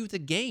win you the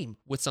game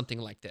with something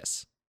like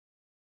this.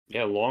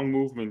 Yeah, long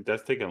movement,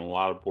 that's taking a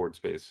lot of board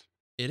space.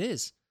 It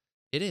is.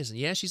 It is. And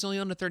yeah, she's only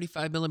on a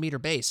 35 millimeter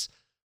base,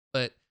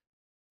 but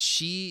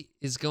she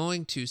is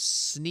going to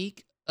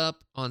sneak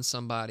up on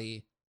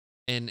somebody.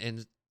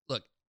 And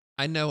look,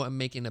 I know I'm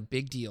making a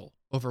big deal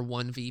over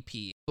 1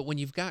 VP, but when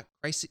you've got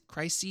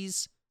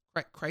crises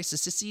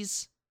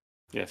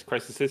Yes,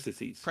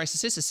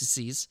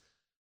 crisisicities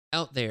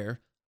out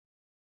there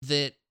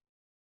that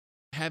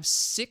have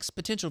 6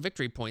 potential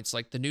victory points,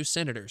 like the new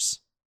Senators.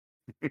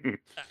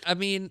 I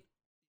mean,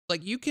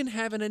 like, you can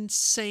have an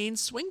insane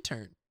swing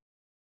turn.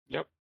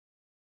 Yep.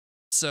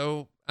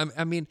 So,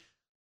 I mean,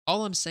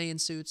 all I'm saying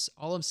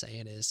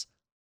is,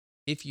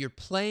 if you're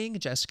playing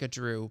Jessica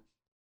Drew,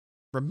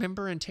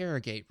 remember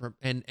Interrogate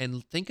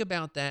and think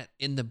about that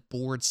in the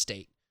board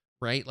state,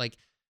 right? Like,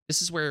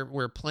 this is where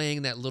we're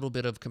playing that little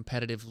bit of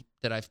competitive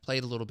that I've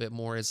played a little bit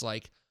more is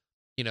like,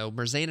 you know,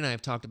 Merzane and I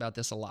have talked about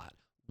this a lot.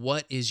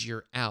 What is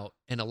your out?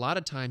 And a lot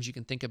of times you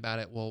can think about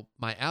it, well,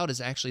 my out is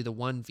actually the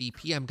 1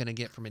 VP I'm going to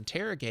get from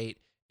Interrogate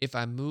if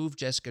I move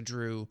Jessica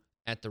Drew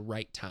at the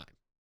right time.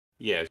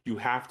 Yeah, you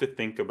have to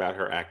think about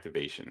her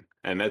activation.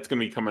 And that's going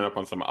to be coming up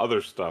on some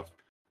other stuff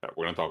that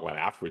we're going to talk about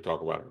after we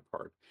talk about her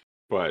card.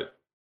 But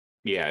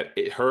yeah,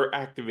 her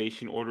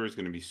activation order is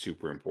going to be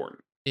super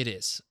important. It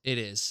is. It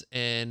is.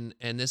 And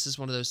this is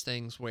one of those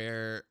things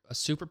where a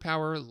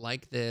superpower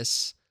like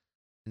this,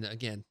 and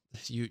again,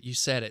 you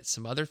said it,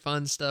 some other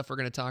fun stuff we're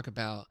going to talk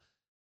about,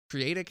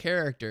 create a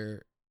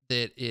character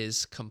that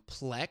is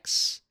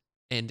complex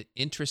and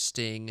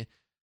interesting.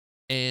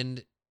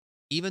 And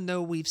even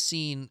though we've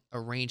seen a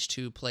range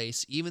 2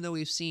 place, even though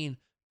we've seen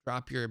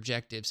drop your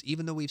objectives,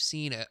 even though we've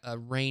seen a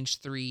range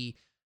 3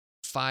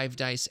 5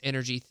 dice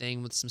energy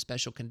thing with some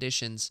special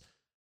conditions,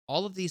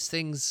 all of these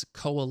things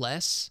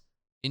coalesce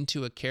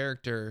into a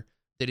character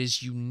that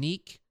is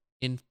unique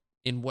in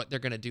what they're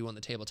going to do on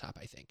the tabletop,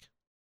 I think.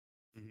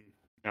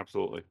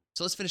 Absolutely.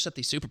 So let's finish up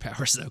these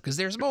superpowers, though, because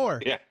there's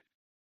more. Yeah.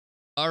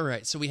 All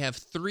right, so we have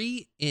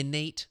 3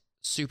 innate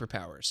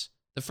superpowers.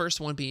 The first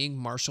one being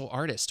martial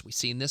artist. We've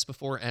seen this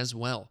before as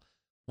well.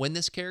 When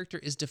this character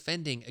is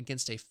defending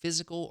against a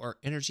physical or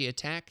energy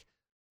attack,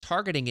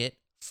 targeting it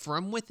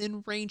from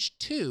within range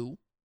 2,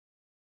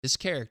 this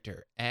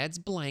character adds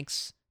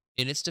blanks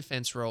in its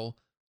defense roll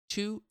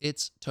to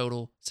its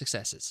total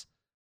successes.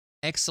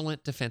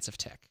 Excellent defensive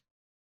tech.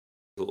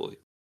 Absolutely.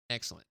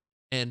 Excellent.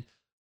 And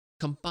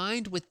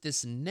combined with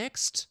this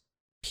next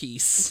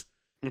piece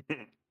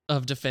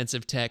of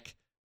defensive tech,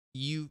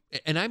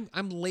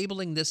 I'm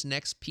labeling this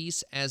next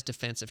piece as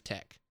defensive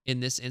tech in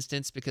this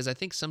instance because I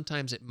think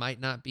sometimes it might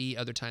not be,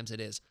 other times it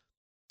is.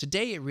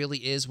 Today it really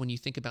is when you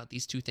think about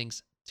these two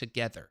things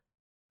together.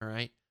 All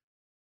right.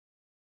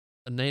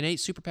 An innate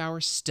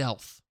superpower,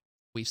 stealth.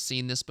 We've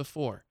seen this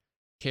before.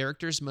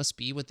 Characters must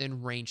be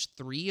within range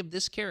 3 of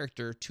this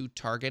character to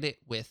target it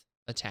with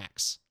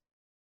attacks.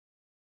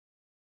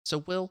 So,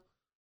 Will,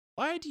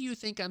 why do you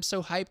think I'm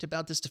so hyped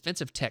about this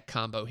defensive tech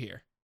combo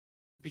here?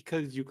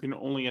 Because you can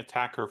only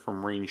attack her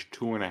from range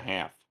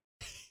 2.5.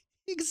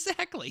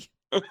 Exactly.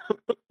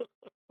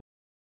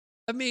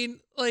 I mean,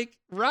 like,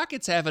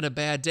 Rocket's having a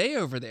bad day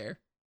over there.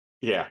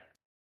 Yeah.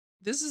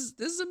 This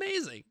is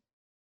amazing.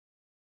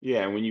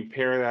 Yeah, and when you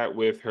pair that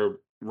with her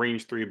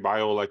range 3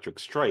 bioelectric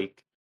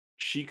strike,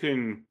 she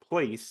can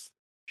place,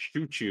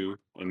 shoot you,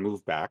 and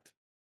move back.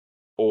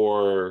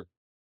 Or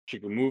she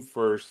can move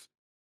first,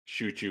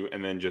 shoot you,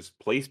 and then just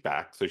place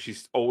back. So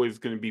she's always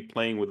going to be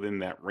playing within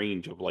that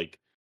range of like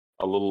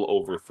a little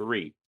over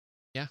 3.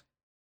 Yeah.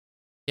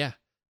 Yeah.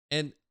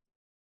 And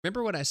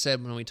remember what I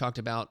said when we talked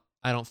about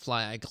I don't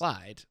fly, I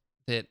glide,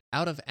 that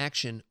out of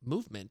action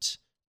movement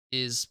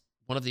is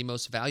one of the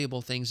most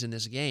valuable things in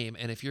this game.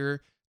 And if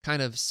you're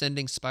kind of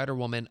sending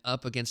Spider-Woman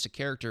up against a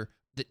character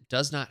that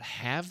does not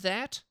have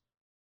that,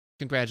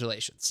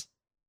 congratulations.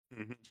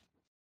 Mm-hmm.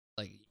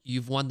 Like,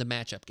 you've won the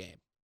matchup game.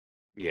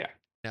 Yeah.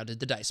 Now did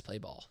the dice play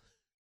ball?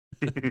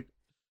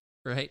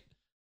 Right?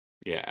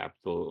 Yeah,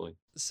 absolutely.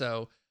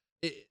 So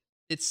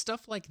it's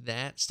stuff like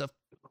that, stuff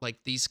like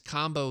these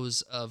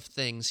combos of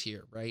things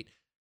here, right?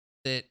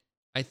 That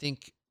I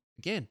think,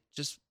 again,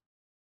 just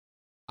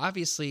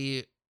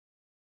obviously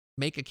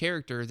make a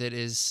character that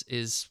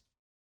is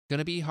going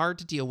to be hard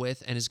to deal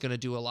with and is going to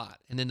do a lot.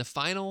 And then the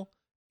final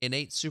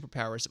innate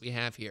superpowers that we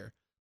have here,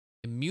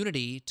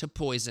 immunity to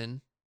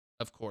poison,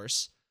 of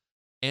course,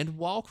 and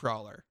wall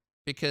crawler,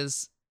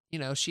 because, you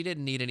know, she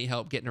didn't need any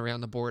help getting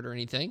around the board or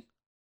anything.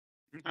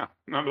 No,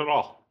 not at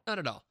all. Not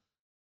at all.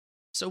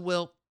 So,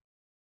 Will,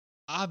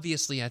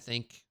 obviously, I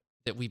think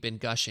that we've been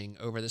gushing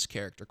over this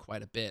character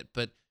quite a bit,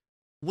 but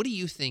what do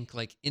you think,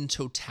 like, in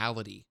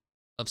totality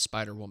of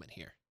Spider-Woman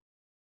here?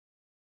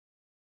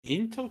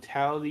 In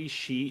totality,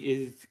 she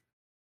is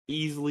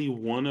easily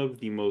one of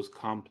the most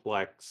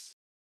complex.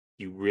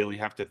 You really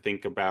have to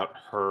think about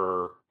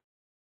her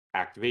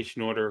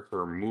activation order,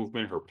 her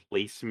movement, her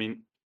placement,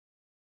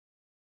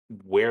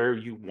 where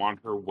you want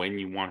her, when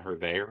you want her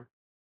there.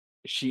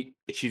 She's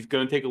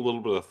going to take a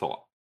little bit of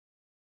thought.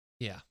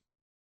 Yeah.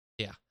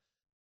 Yeah.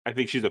 I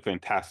think she's a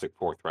fantastic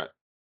 4 threat.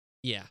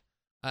 Yeah.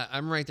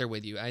 I'm right there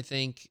with you. I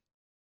think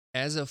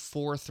as a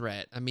 4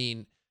 threat, I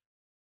mean,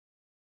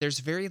 there's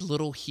very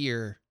little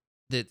here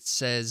that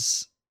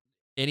says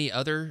any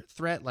other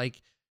threat.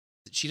 Like,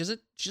 she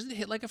doesn't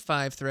hit like a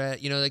 5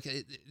 threat. You know, like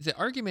the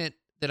argument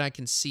that I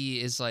can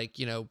see is like,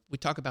 you know, we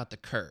talk about the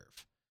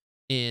curve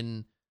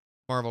in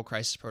Marvel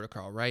Crisis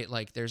Protocol, right?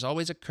 Like, there's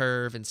always a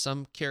curve, and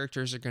some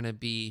characters are going to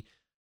be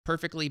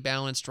perfectly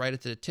balanced right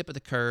at the tip of the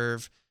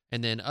curve,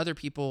 and then other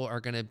people are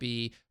going to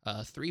be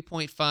a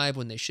 3.5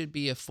 when they should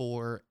be a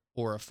 4,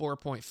 or a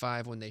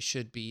 4.5 when they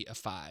should be a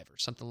 5, or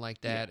something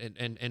like that,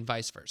 yeah. and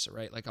vice versa,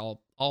 right? Like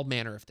all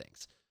manner of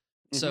things.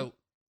 Mm-hmm. So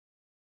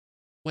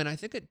when I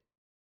think of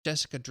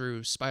Jessica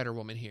Drew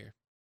Spider-Woman here,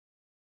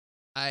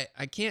 I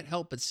can't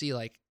help but see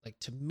like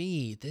to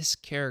me, this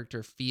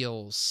character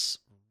feels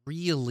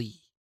really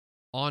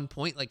on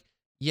point. Like,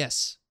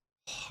 yes,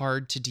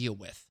 hard to deal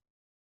with,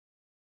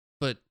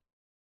 but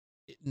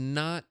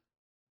not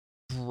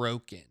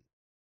broken.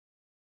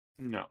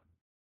 No.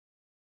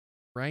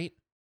 Right?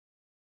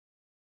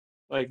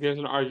 Like, there's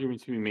an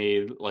argument to be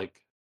made,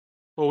 like,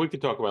 well, we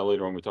could talk about it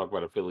later when we talk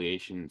about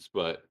affiliations,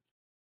 but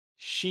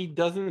she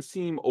doesn't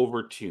seem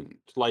overtuned.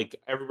 Like,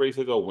 everybody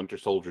says, oh, Winter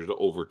Soldier's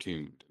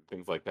overtuned,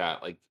 things like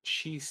that. Like,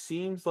 she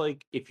seems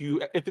like if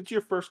it's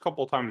your first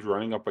couple times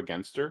running up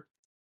against her,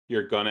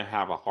 you're gonna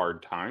have a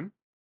hard time.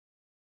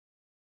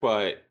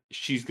 But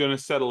she's gonna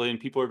settle in,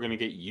 people are gonna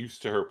get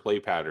used to her play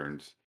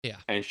patterns. Yeah.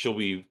 And she'll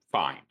be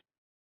fine.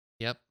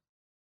 Yep.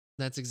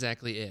 That's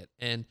exactly it.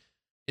 And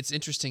it's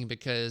interesting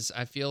because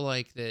I feel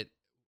like that,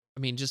 I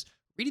mean, just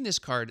reading this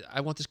card,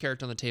 I want this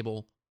character on the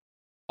table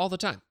all the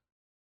time.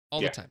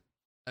 All the time.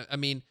 I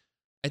mean,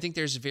 I think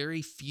there's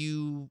very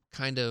few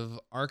kind of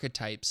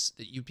archetypes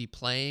that you'd be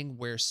playing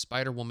where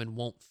Spider Woman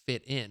won't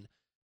fit in.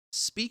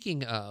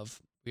 Speaking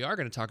of, we are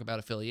going to talk about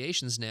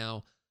affiliations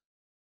now.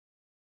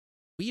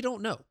 We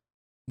don't know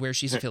where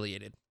she's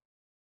affiliated,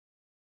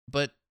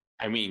 but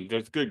I mean,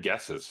 there's good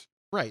guesses.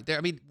 right there.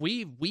 I mean,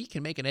 we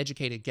can make an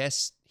educated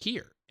guess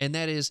here, and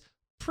that is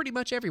pretty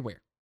much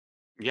everywhere.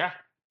 Yeah,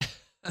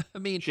 I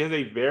mean, she has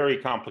a very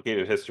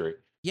complicated history.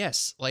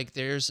 yes, like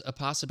there's a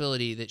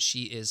possibility that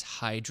she is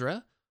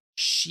Hydra,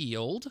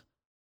 Shield,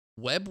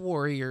 Web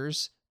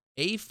Warriors,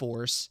 A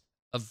Force,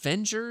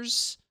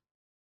 Avengers,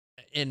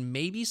 and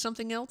maybe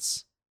something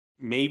else.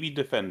 Maybe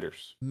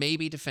Defenders.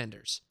 Maybe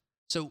Defenders.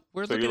 So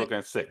we're So you're looking at, looking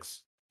at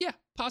 6. yeah,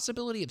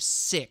 possibility of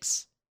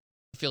 6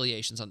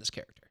 affiliations on this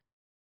character.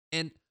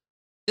 And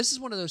this is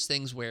one of those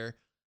things where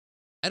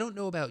I don't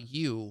know about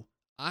you.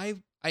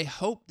 I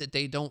hope that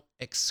they don't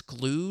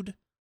exclude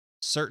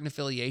certain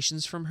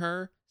affiliations from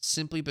her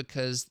simply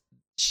because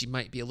she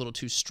might be a little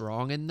too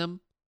strong in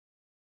them.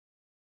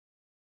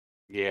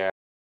 Yeah,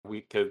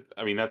 we could.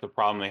 I mean, that's a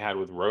problem they had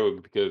with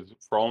Rogue because,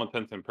 for all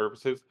intents and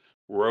purposes,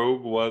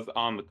 Rogue was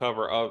on the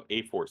cover of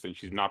A Force, and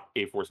she's not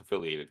A Force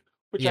affiliated,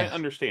 which I Yeah.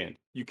 understand.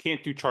 You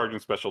can't do charge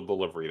and special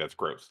delivery. That's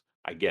gross.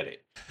 I get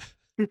it.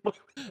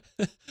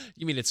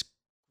 You mean it's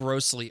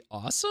grossly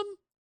awesome?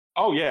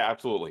 Oh yeah,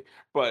 absolutely.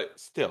 But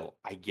still,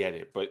 I get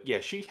it. But yeah,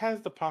 she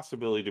has the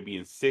possibility to be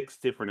in 6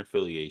 different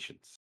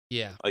affiliations.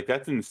 Yeah. Like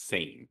that's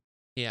insane.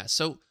 Yeah.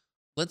 So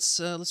let's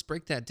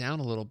break that down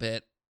a little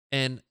bit.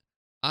 And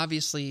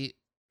obviously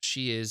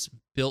she is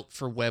built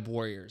for Web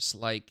Warriors.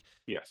 Like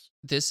Yes.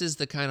 this is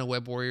the kind of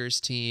Web Warriors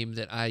team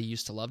that I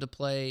used to love to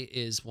play,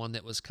 is one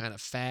that was kind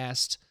of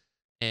fast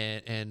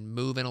and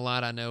moving a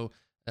lot. I know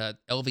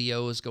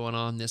LVO is going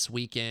on this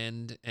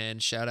weekend,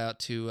 and shout out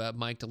to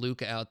Mike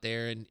DeLuca out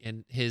there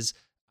and his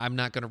 "I'm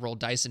not going to roll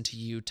dice into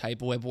you"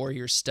 type Web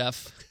Warrior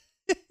stuff.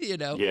 You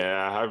know,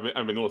 Yeah,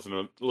 I've been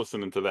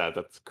listening to that.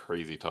 That's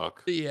crazy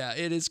talk. yeah,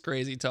 it is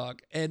crazy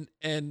talk, and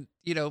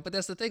you know, but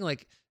that's the thing.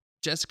 Like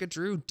Jessica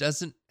Drew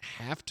doesn't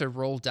have to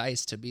roll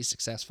dice to be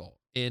successful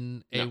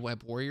in a No.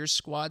 Web Warriors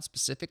squad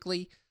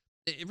specifically.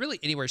 Really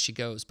anywhere she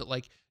goes, but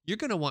like you're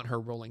gonna want her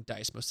rolling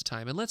dice most of the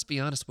time. And let's be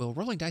honest, Will,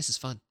 rolling dice is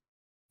fun.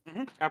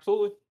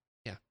 Absolutely.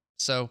 Yeah.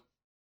 So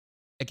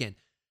again,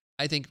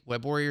 I think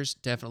Web Warriors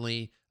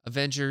definitely,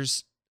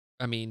 Avengers.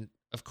 I mean,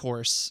 of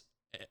course,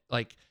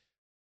 like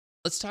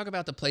let's talk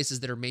about the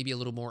places that are maybe a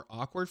little more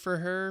awkward for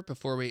her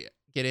before we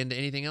get into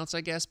anything else,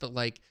 I guess. But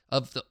like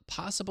of the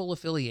possible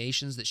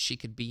affiliations that she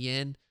could be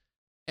in,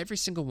 every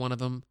single one of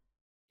them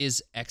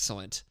is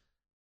excellent.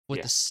 With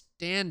Yeah. the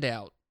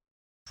standout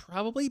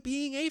probably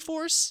being A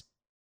Force.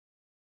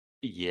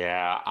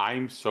 Yeah,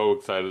 I'm so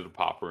excited to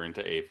pop her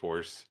into A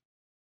Force.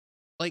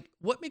 Like,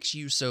 what makes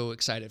you so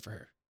excited for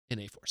her in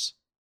A Force?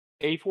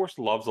 A Force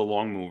loves a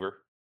long mover.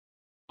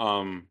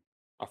 Um,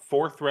 a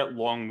 4 threat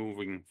long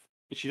moving.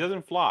 She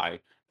doesn't fly,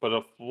 but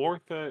a 4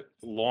 threat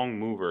long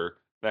mover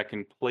that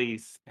can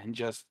place and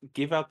just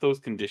give out those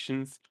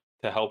conditions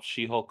to help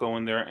She-Hulk go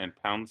in there and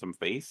pound some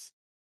face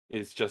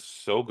is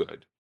just so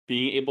good.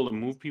 Being able to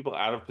move people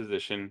out of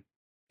position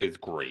is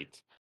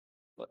great.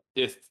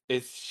 It's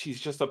she's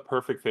just a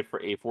perfect fit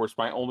for A Force.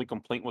 My only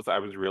complaint was I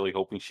was really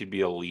hoping she'd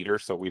be a leader,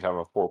 so we'd have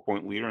a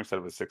 4-point leader instead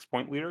of a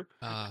 6-point leader.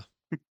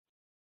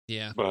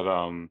 Yeah. But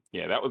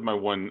yeah, that was my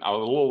one. I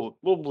was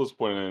a little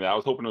disappointed in that. I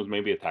was hoping it was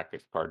maybe a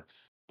tactics card.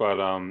 But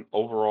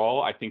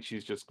overall, I think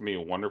she's just gonna be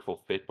a wonderful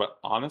fit. But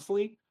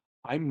honestly,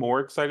 I'm more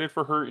excited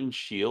for her in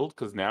Shield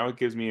because now it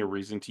gives me a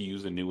reason to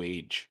use a new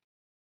age.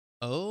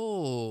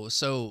 Oh,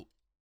 so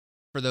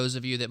for those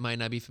of you that might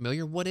not be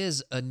familiar, what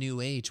is a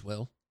new age,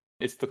 Will?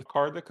 It's the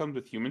card that comes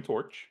with Human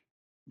Torch.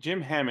 Jim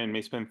Hammond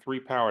may spend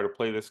 3 power to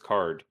play this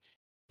card.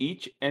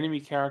 Each enemy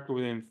character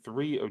within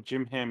 3 of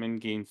Jim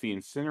Hammond gains the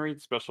Incinerate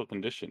special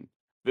condition.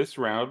 This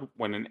round,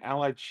 when an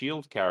allied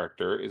shield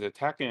character is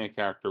attacking a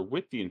character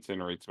with the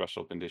Incinerate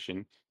special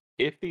condition,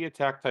 if the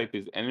attack type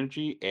is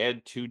energy,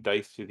 add 2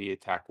 dice to the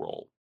attack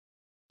roll.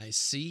 I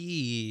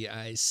see.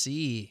 I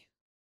see.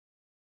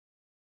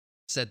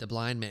 Said the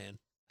blind man.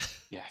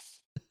 Yes.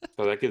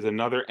 So that gives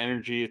another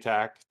energy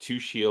attack to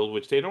shield,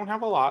 which they don't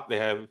have a lot. They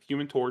have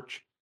Human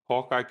Torch,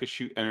 Hawkeye could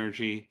shoot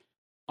energy.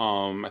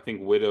 I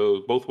think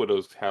both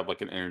Widows have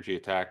like an energy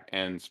attack,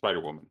 and Spider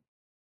Woman.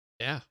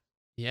 Yeah.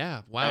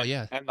 Yeah. Wow. And,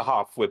 Yeah. and the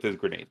Hoff with his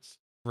grenades.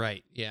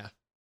 Right. Yeah.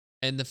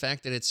 And the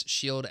fact that it's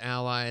shield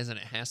allies and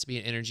it has to be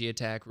an energy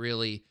attack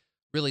really,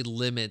 really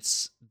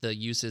limits the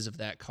uses of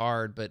that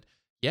card. But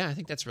yeah, I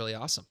think that's really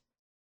awesome.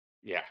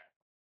 Yeah.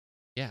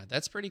 Yeah,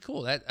 that's pretty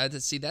cool.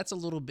 See, that's a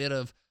little bit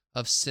of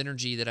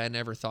synergy that I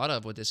never thought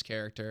of with this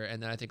character,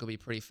 and that I think will be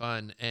pretty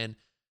fun. And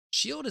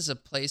Shield is a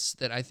place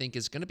that I think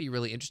is going to be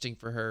really interesting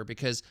for her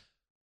because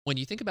when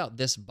you think about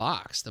this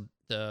box,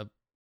 the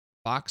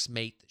box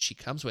mate that she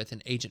comes with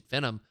in Agent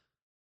Venom,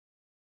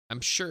 I'm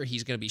sure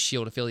he's going to be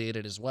Shield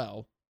affiliated as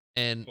well.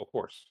 And Of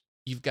course.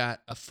 you've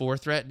got a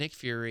 4-threat Nick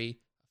Fury,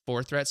 a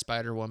 4-threat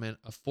Spider Woman,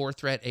 a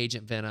 4-threat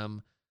Agent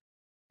Venom,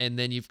 and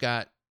then you've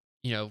got,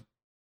 you know,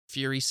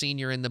 Fury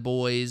Senior and the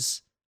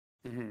boys,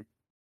 Mhm.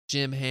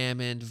 Jim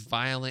Hammond,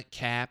 Violent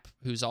Cap,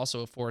 who's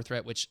also a 4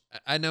 threat, which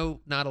I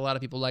know not a lot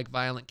of people like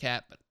Violent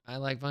Cap, but I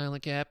like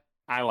Violent Cap.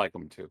 I like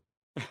them too.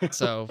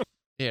 So,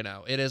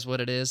 it is what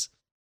it is.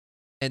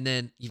 And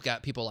then you've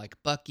got people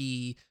like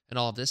Bucky and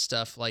all of this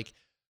stuff. Like,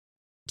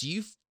 do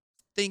you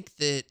think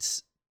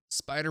that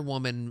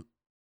Spider-Woman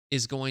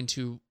is going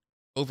to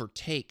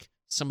overtake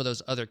some of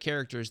those other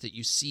characters that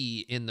you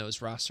see in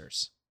those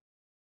rosters?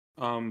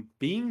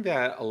 Being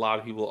that a lot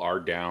of people are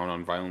down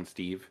on Violent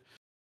Steve,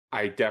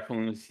 I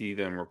definitely see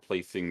them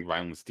replacing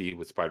Violent Steve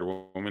with Spider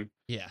Woman.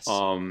 Yes.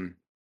 Um,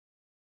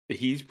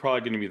 he's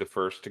probably going to be the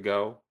first to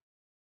go.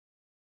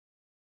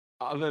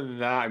 Other than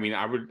that, I mean,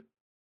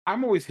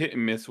 I'm always hit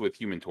and miss with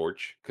Human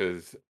Torch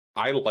because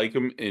I like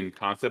him in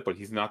concept, but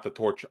he's not the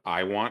Torch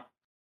I want.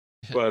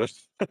 But,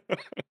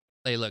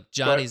 Hey, look,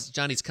 but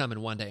Johnny's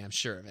coming one day. I'm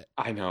sure of it.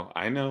 I know,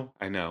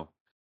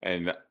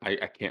 and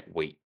I can't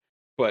wait.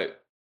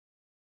 But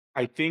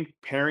I think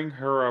pairing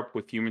her up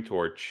with Human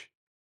Torch,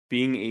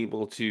 being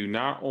able to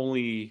not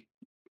only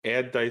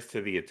add dice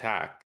to the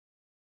attack,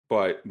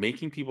 but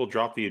making people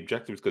drop the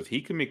objectives because he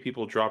can make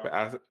people drop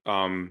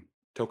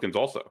tokens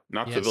also,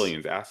 not Yes.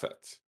 civilians,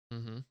 assets.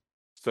 Mm-hmm.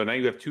 So now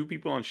you have two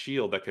people on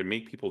Shield that can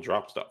make people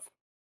drop stuff.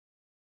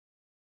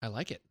 I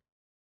like it.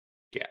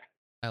 Yeah,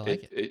 I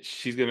like it.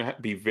 she's gonna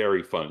be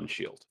very fun in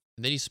Shield.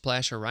 And then you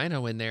splash a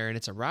Rhino in there, and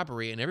it's a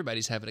robbery, and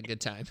everybody's having a good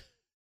time.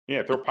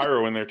 Yeah, throw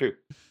Pyro in there too.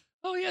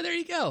 Oh yeah, there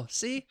you go.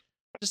 See,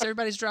 just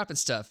everybody's dropping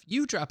stuff.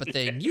 You drop a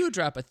thing. You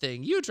drop a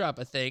thing. You drop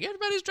a thing.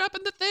 Everybody's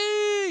dropping the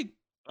thing.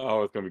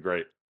 Oh, it's gonna be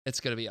great. It's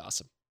gonna be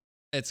awesome.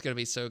 It's gonna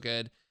be so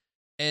good.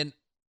 And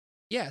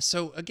yeah,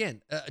 so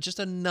again, just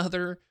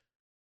another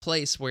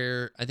place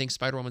where I think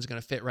Spider Woman's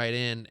gonna fit right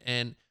in,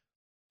 and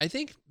I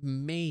think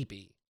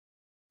maybe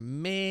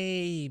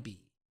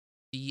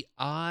the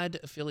odd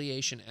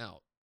affiliation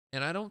out,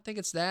 and I don't think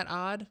it's that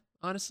odd,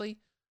 honestly,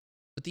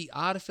 but the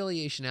odd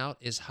affiliation out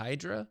is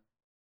Hydra.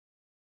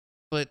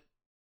 But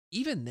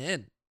even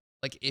then,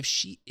 like if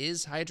she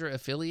is Hydra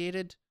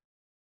affiliated,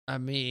 I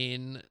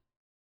mean,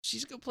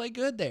 she's gonna play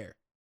good there.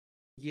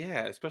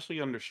 Yeah, especially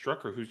under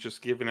Strucker, who's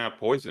just giving out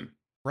poison.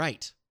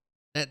 Right.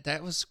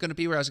 That was gonna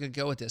be where I was gonna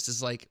go with this.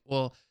 Is like,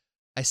 well,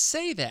 I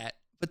say that,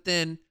 but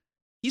then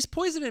he's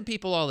poisoning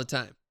people all the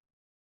time.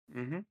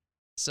 Mm-hmm.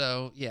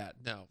 So yeah,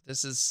 no,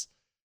 this is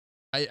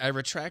I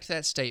retract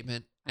that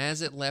statement.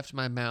 As it left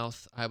my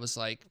mouth, I was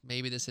like,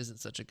 maybe this isn't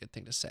such a good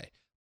thing to say.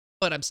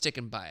 But I'm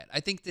sticking by it. I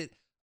think that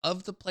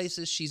of the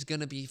places she's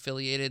gonna be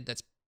affiliated,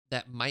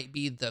 that might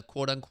be the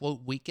quote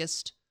unquote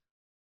weakest.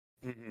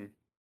 Mm-hmm.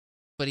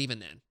 But even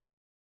then,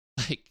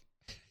 like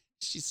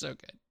she's so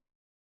good.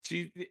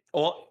 She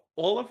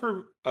all of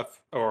her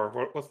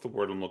or what's the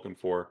word I'm looking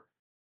for?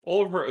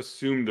 All of her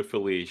assumed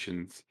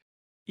affiliations,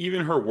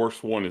 even her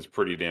worst one is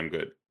pretty damn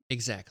good.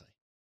 Exactly.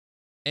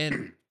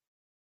 And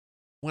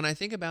when I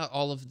think about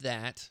all of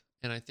that,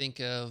 and I think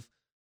of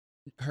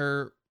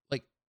her,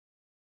 like,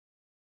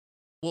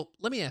 well,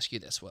 let me ask you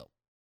this, Will.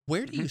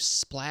 Where do Mhm. you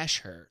splash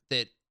her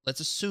that, let's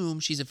assume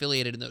she's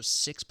affiliated in those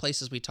 6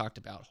 places we talked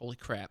about? Holy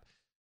crap.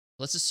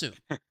 Let's assume.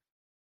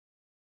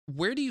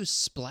 Where do you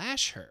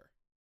splash her?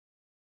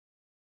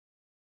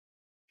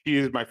 She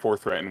is my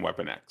fourth threat in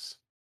Weapon X.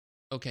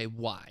 Okay,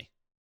 why?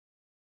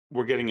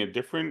 We're getting a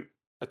different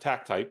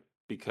attack type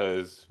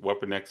because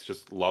Weapon X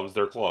just loves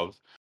their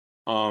gloves.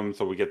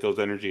 So we get those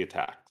energy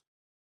attacks.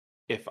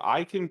 If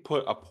I can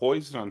put a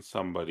poison on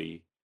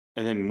somebody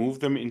and then move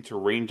them into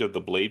range of the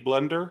Blade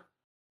Blender,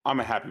 I'm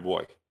a happy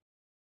boy.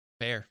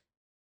 Fair.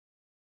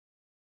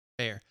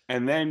 Fair.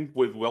 And then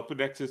with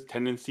Weapon X's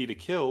tendency to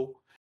kill,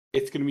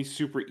 it's going to be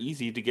super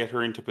easy to get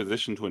her into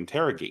position to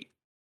interrogate.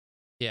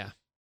 Yeah.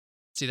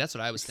 See, that's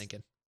what I was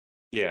thinking.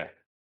 Yeah.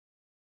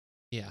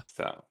 Yeah.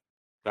 So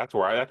that's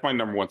my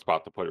number one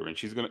spot to put her in.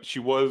 She's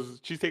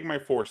taking my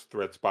fourth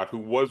threat spot, who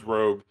was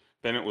Rogue,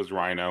 then it was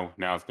Rhino,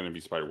 now it's gonna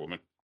be Spider Woman.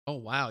 Oh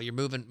wow, you're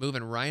moving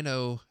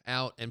Rhino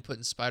out and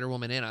putting Spider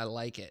Woman in. I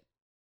like it.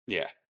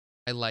 Yeah.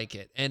 I like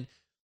it. And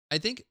I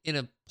think in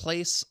a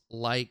place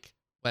like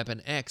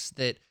Weapon X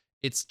that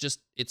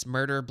it's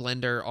murder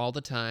blender all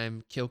the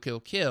time, kill, kill,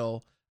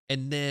 kill,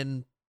 and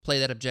then play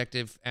that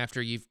objective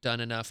after you've done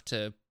enough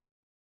to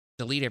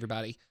delete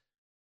everybody.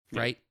 Yeah.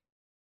 Right?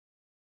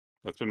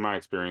 That's been my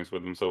experience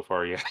with them so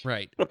far, yeah.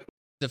 Right.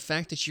 The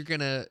fact that you're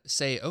gonna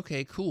say,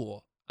 okay,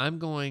 cool, I'm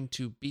going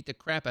to beat the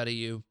crap out of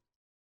you.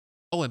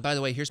 Oh, and by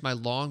the way, here's my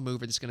long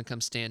mover that's gonna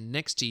come stand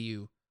next to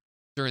you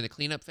during the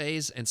cleanup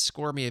phase and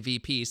score me a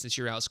VP since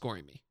you're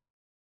outscoring me.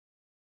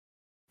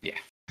 Yeah.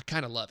 I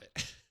kind of love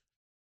it.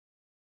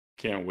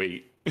 Can't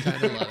wait.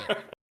 Kind of love it.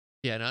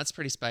 Yeah, no, it's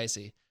pretty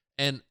spicy.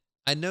 And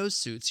I know,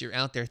 Suits, you're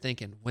out there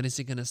thinking, when is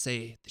he going to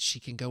say that she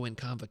can go in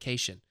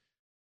convocation?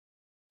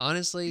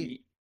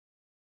 Honestly,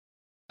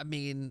 I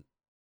mean,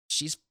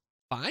 she's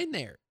fine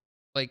there.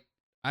 Like,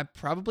 I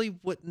probably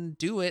wouldn't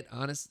do it,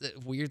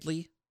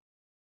 weirdly.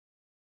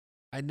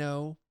 I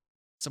know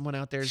someone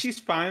out there. She's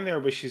fine there,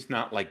 but she's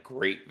not like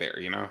great there,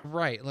 you know?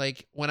 Right.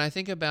 Like, when I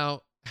think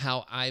about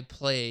how I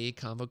play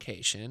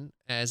convocation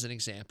as an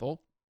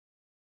example,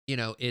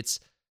 it's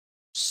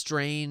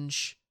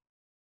Strange,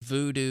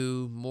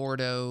 Voodoo,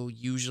 Mordo,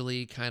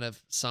 usually kind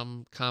of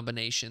some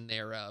combination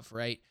thereof,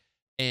 right?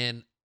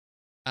 And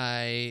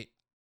I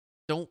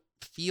don't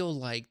feel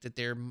like that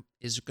there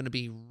is going to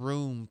be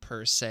room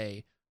per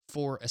se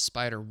for a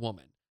Spider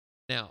Woman.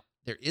 Now,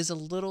 there is a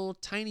little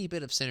tiny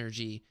bit of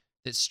synergy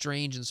that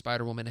Strange and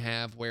Spider Woman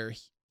have where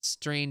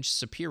Strange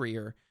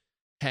Superior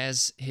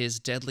has his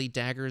deadly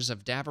daggers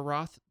of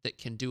Davaroth that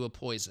can do a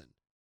poison.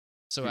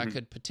 So I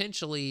could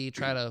potentially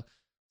try to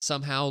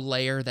somehow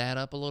layer that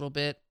up a little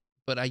bit,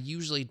 but I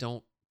usually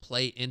don't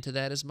play into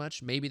that as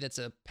much. Maybe that's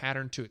a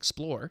pattern to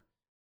explore,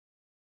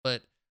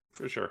 but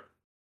For sure.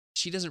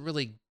 she doesn't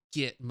really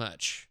get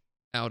much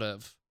out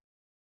of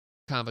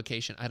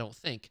Convocation, I don't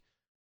think.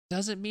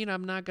 Doesn't mean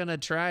I'm not going to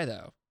try,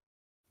 though.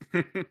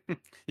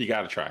 You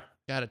got to try.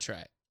 Got to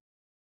try.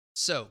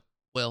 So,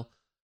 Will,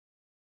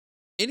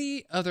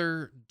 any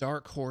other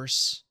dark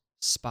horse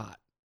spot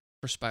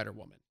for Spider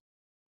Woman?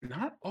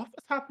 Not off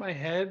the top of my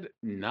head,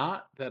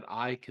 not that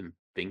I can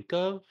think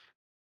of.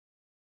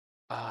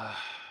 Uh,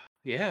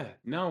 yeah,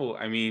 no,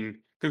 I mean,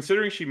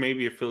 considering she may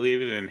be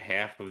affiliated in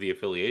half of the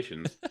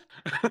affiliations,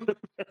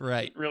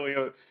 Right.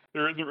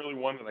 there isn't really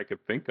one that I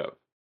could think of.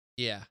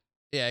 Yeah.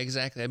 Yeah,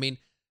 exactly. I mean,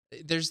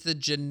 there's the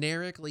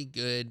generically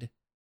good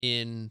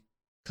in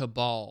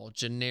Cabal,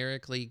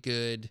 generically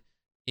good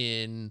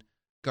in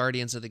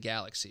Guardians of the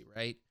Galaxy,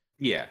 right?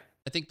 Yeah.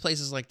 I think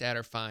places like that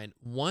are fine.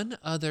 One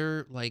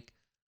other like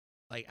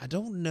I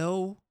don't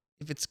know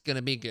if it's going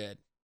to be good,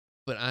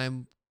 but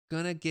I'm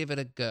going to give it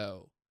a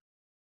go.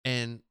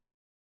 And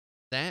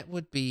that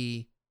would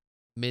be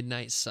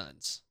Midnight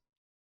Suns.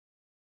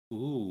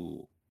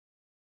 Ooh.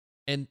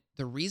 And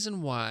the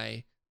reason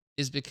why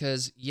is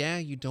because, yeah,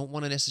 you don't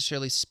want to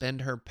necessarily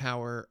spend her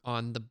power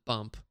on the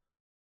bump,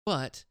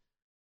 but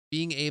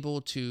being able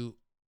to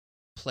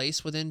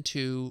place within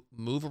 2,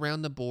 move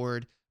around the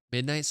board.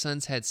 Midnight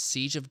Suns had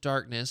Siege of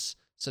Darkness,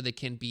 so they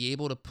can be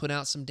able to put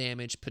out some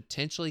damage,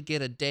 potentially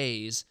get a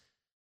daze,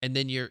 and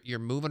then you're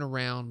moving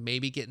around,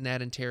 maybe getting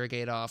that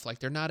interrogate off. Like,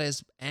 they're not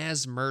as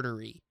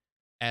murdery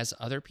as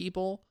other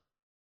people,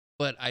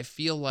 but I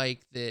feel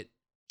like that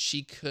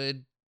she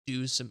could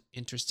do some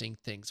interesting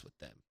things with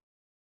them.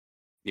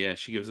 Yeah,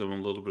 she gives them a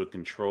little bit of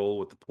control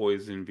with the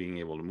poison, being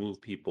able to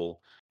move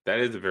people. That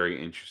is a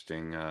very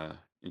interesting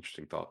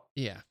thought.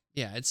 Yeah.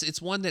 Yeah,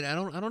 it's one that I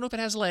don't know if it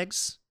has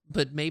legs,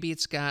 but maybe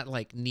it's got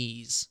like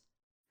knees.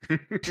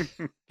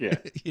 Yeah.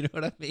 You know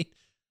what I mean?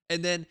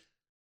 And then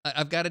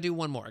I've got to do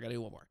one more. Okay.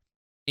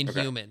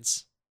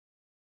 Inhumans.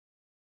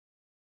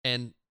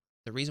 And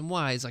the reason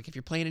why is like if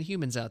you're playing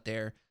Inhumans out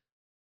there,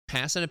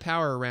 passing a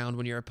power around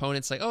when your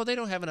opponent's like, oh, they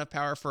don't have enough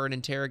power for an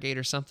interrogate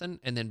or something,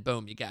 and then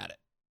boom, you got it.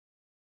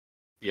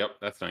 Yep,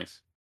 that's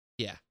nice.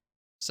 Yeah.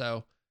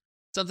 So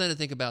something to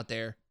think about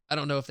there. I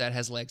don't know if that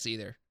has legs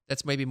either.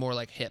 That's maybe more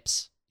like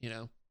hips, you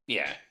know?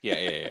 Yeah.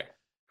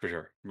 For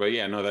sure. But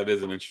yeah, no, that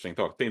is an interesting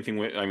thought. Same thing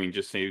with, I mean,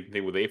 just same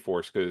thing with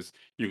A-Force, because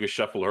you could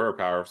shuffle her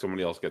power if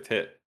somebody else gets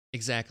hit.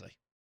 Exactly.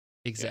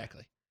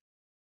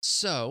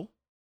 So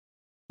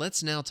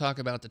let's now talk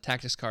about the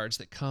tactics cards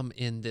that come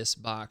in this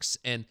box.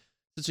 And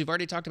since we've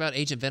already talked about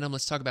Agent Venom,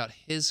 let's talk about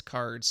his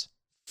cards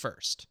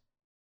first.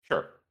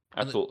 Sure.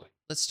 Absolutely.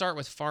 Let's start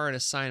with Foreign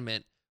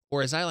Assignment,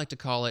 or as I like to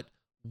call it,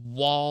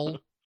 Wall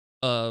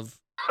of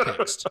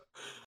Text.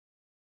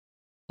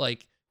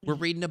 Like, we're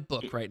reading a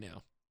book right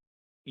now.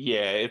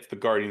 Yeah, it's the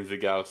Guardians of the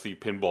Galaxy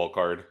pinball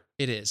card.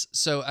 It is.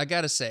 So I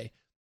gotta say,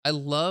 I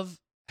love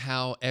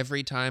how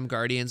every time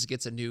Guardians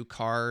gets a new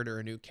card or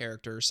a new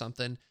character or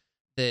something,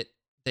 that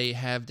they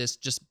have this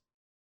just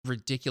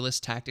ridiculous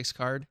tactics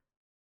card.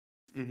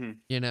 Mm-hmm.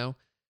 You know?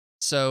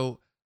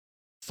 So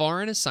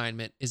Foreign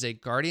Assignment is a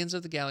Guardians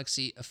of the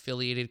Galaxy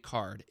affiliated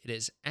card. It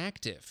is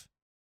active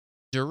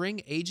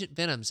during Agent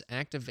Venom's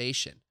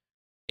activation.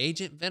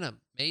 Agent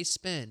Venom may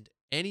spend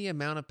any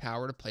amount of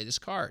power to play this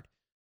card.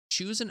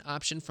 Choose an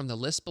option from the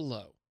list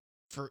below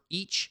for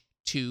each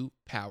 2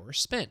 power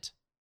spent.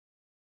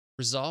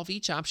 Resolve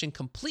each option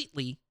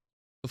completely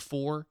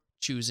before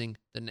choosing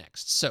the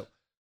next. So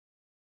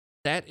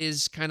that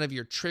is kind of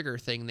your trigger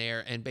thing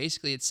there. And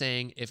basically it's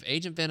saying if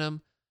Agent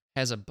Venom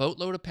has a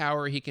boatload of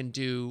power, he can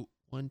do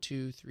 1,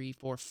 2, 3,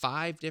 4,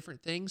 5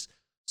 different things.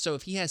 So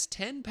if he has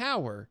 10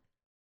 power,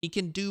 he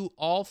can do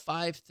all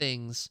 5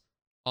 things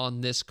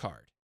on this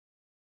card.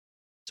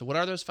 So what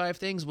are those 5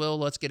 things? Well,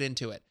 let's get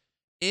into it.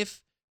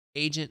 If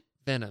Agent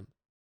Venom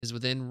is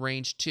within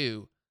range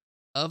 2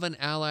 of an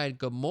allied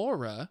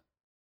Gamora,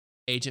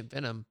 Agent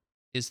Venom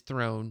is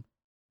thrown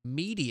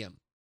medium.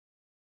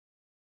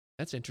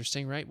 That's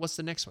interesting, right? What's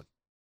the next one?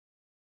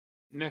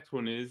 Next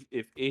one is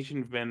if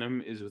Agent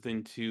Venom is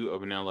within 2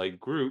 of an allied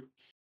group,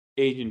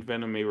 Agent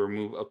Venom may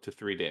remove up to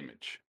 3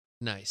 damage.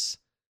 Nice.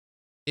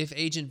 If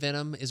Agent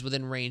Venom is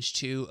within range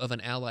 2 of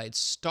an allied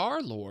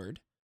Star-Lord,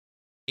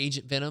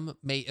 Agent Venom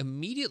may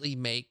immediately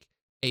make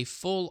a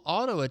full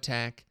auto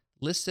attack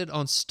listed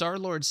on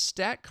Star-Lord's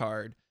stat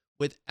card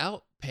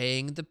without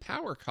paying the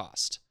power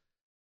cost.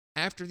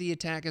 After the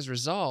attack is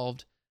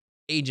resolved,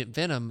 Agent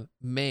Venom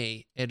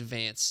may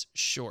advance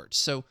short.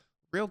 So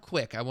real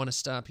quick, I want to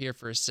stop here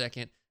for a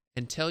second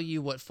and tell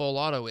you what full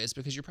auto is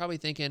because you're probably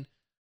thinking,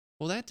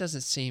 well, that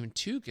doesn't seem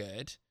too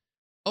good.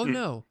 Oh Hmm.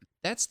 no,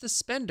 that's the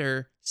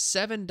spender,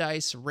 7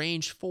 dice,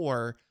 range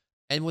 4,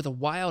 and with a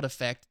wild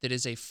effect that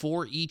is a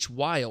 4 each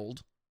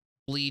wild,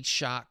 bleed,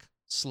 shock,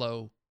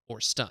 slow, or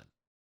stun.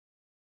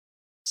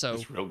 So,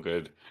 It's real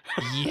good.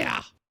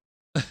 yeah.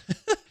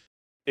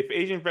 If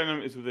Agent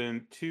Venom is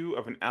within 2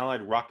 of an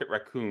allied Rocket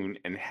Raccoon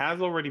and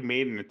has already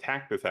made an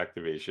attack this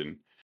activation,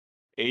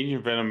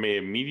 Agent Venom may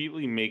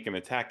immediately make an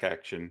attack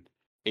action.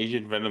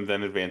 Agent Venom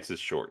then advances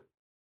short.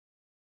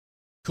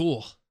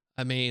 Cool.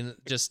 I mean,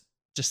 just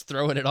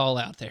throwing it all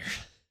out there.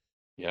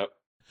 Yep.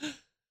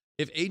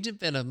 If Agent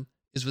Venom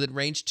is within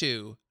range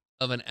 2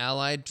 of an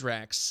allied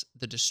Drax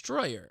the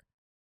Destroyer,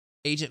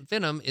 Agent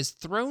Venom is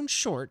thrown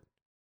short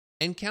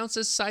and counts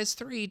as size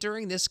 3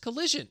 during this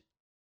collision.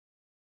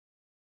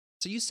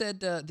 So you said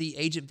the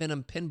Agent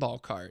Venom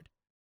pinball card.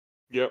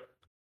 Yep.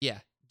 Yeah,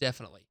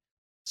 definitely.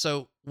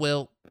 So,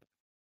 well,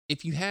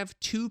 if you have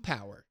 2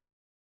 power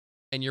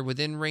and you're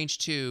within range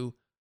 2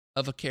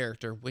 of a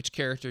character, which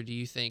character do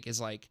you think is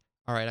like,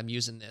 all right, I'm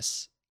using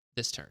this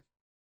turn?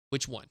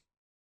 Which one?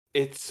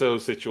 It's so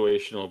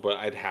situational, but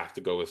I'd have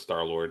to go with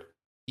Star-Lord.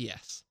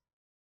 Yes.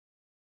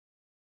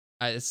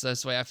 That's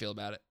the way I feel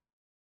about it.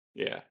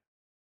 Yeah.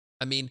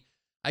 I mean,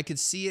 I could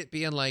see it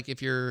being like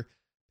if you're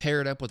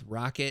paired up with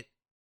Rocket,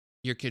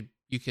 you could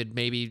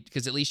maybe,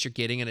 because at least you're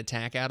getting an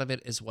attack out of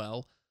it as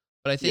well.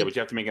 But I Yeah, think but you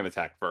have to make an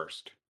attack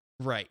first.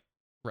 right.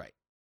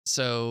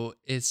 So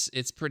it's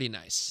pretty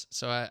nice.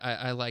 So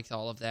I liked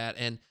all of that.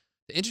 And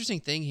the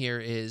interesting thing here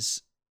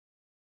is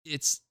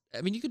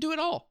I mean, you could do it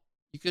all.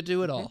 You could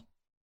do it Mhm. all.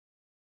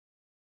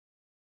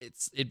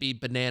 It'd be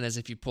bananas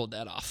if you pulled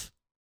that off.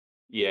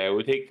 Yeah, it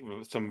would take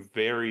some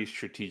very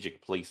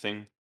strategic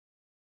placing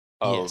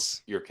of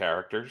Yes. your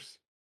characters,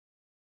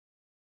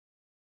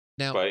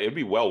 Now, but it'd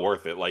be well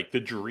worth it. Like the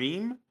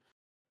dream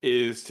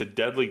is to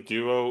deadly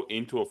duo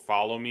into a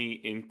follow me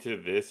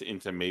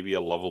into maybe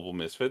a lovable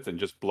misfits and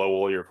just blow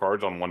all your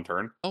cards on one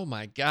turn. oh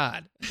my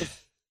God.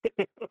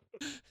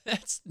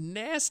 That's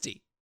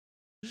nasty.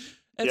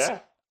 That's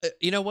Yeah.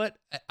 you know what?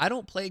 I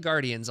don't play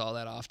Guardians all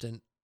that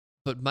often,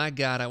 but my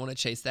God, I want to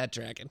chase that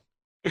dragon.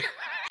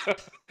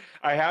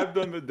 I have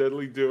done the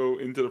deadly duo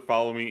into the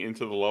follow me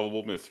into the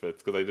lovable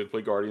misfits because I did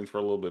play Guardians for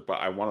a little bit, but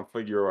I want to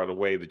figure out a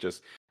way to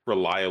just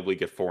reliably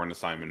get foreign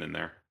assignment in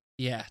there.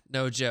 Yeah,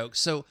 no joke.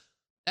 So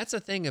that's the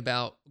thing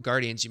about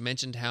Guardians. You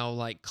mentioned how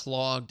like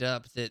clogged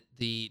up that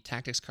the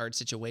tactics card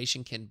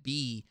situation can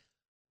be.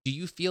 Do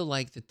you feel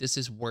like that this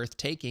is worth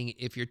taking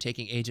if you're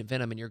taking Agent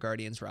Venom in your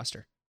Guardians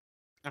roster?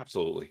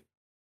 Absolutely.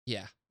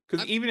 Yeah.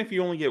 Because I'm- even if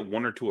you only get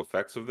 1 or 2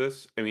 effects of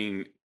this, I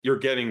mean, you're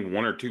getting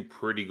 1 or 2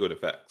 pretty good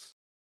effects.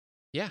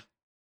 Yeah.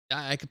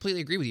 I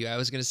completely agree with you. I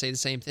was going to say the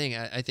same thing.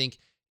 I think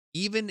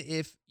even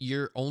if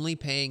you're only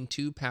paying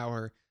 2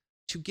 power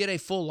to get a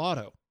full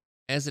auto,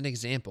 as an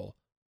example,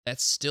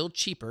 that's still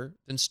cheaper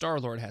than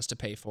Star-Lord has to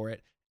pay for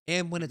it.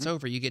 And when it's Mhm.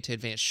 over, you get to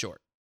advance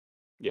short.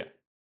 Yeah,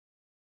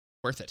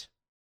 Worth it.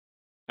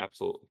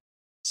 absolutely.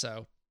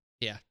 So,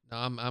 yeah, no,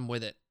 I'm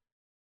with it.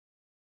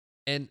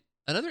 And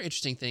another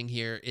interesting thing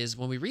here is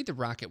when we read the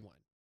Rocket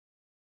one,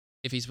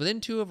 if he's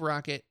within 2 of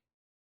Rocket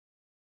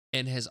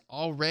and has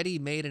already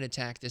made an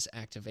attack this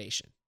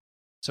activation,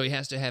 so he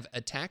has to have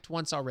attacked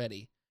once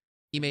already,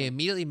 he may Mhm.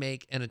 immediately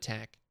make an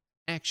attack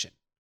action.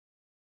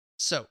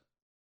 So,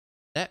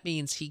 that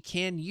means he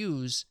can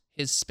use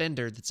his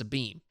spender that's a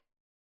beam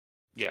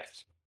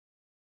Yes.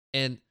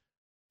 and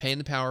paying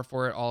the power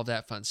for it, all of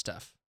that fun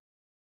stuff.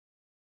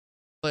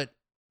 But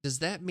does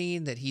that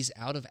mean that he's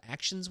out of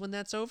actions when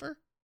that's over?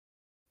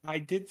 I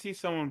did see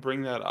someone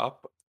bring that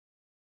up.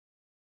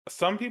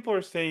 Some people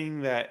are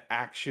saying that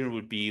action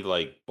would be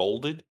like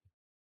bolded.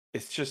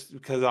 It's just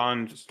because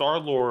on Star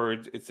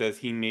Lord it says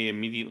he may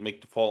immediately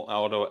make default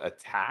auto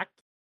attack.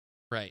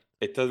 Right.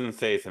 It doesn't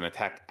say it's an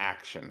attack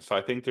action, so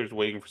I think there's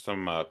waiting for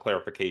some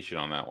clarification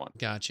on that one.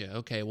 Gotcha.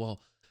 Okay.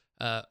 Well,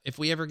 if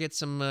we ever get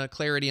some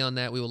clarity on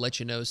that, we will let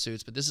you know,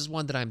 Suits. But this is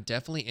one that I'm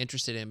definitely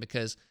interested in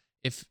because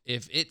if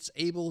it's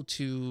able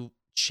to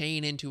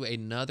chain into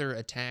another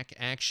attack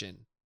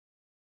action,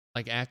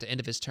 like at the end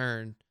of his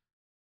turn,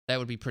 that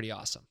would be pretty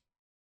awesome.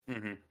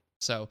 Hmm.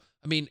 So,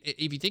 I mean,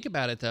 if you think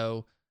about it,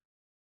 though,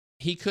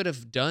 he could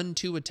have done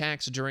 2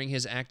 attacks during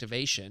his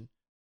activation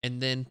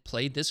and then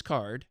played this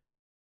card,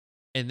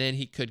 and then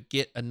he could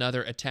get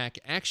another attack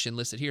action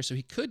listed here. So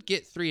he could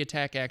get 3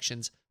 attack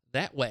actions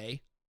that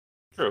way.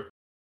 True.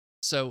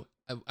 So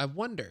I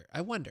wonder.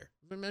 I'm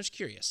just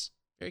curious.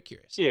 Very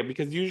curious. Yeah,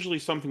 because usually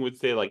something would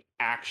say like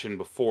action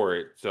before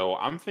it, so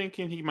I'm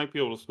thinking he might be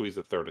able to squeeze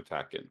a third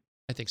attack in.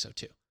 I think so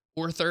too.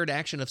 Or a third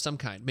action of some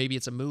kind. Maybe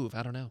it's a move.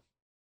 I don't know.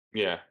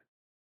 Yeah.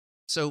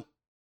 So,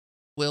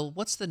 Will,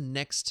 what's the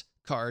next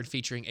card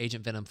featuring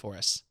Agent Venom for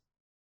us?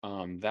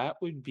 That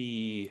would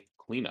be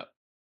cleanup.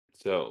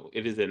 So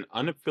it is an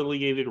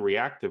unaffiliated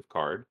reactive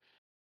card.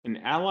 An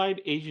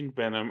allied Agent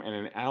Venom and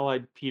an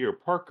allied Peter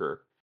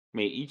Parker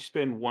may each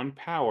spend 1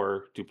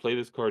 power to play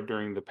this card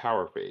during the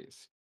power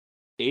phase.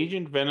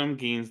 Agent Venom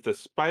gains the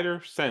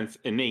Spider Sense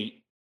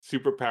innate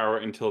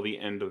superpower until the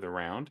end of the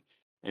round,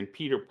 and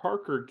Peter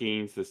Parker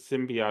gains the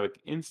Symbiotic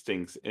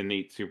Instincts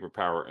innate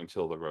superpower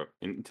until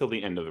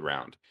the end of the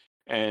round.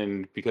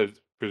 And because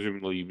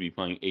presumably you'd be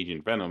playing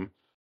Agent Venom,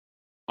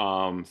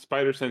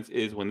 Spider Sense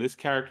is when this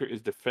character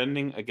is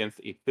defending against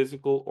a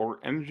physical or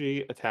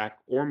energy attack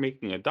or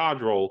making a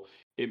dodge roll,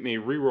 it may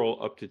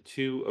reroll up to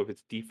 2 of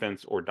its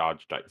defense or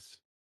dodge dice.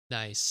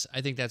 Nice.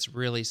 I think that's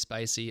really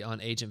spicy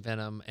on Agent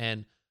Venom.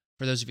 And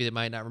for those of you that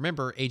might not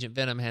remember, Agent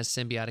Venom has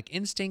symbiotic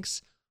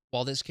instincts.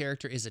 While this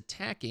character is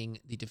attacking,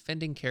 the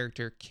defending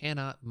character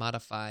cannot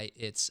modify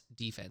its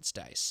defense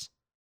dice.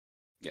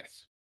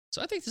 Yes.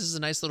 So I think this is a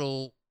nice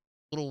little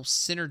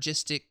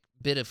synergistic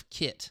bit of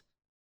kit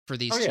for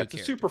these Oh two yeah, it's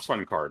characters. a super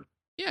fun card.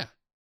 Yeah.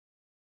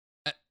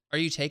 Are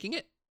you taking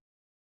it?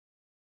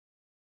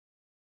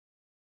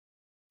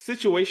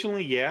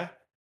 Situationally, yeah.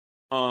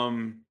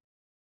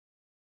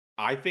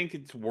 I think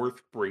it's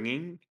worth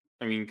bringing.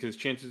 I mean, because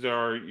chances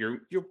are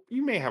you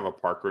may have a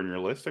Parker in your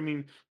list. I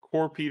mean,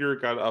 Core Peter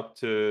got up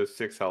to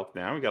 6 health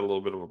now. He got a little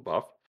bit of a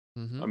buff.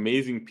 Mm-hmm.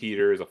 Amazing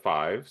Peter is a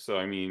 5. So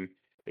I mean,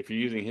 if you're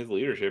using his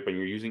leadership and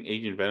you're using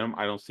Agent Venom,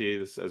 I don't see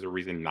this as a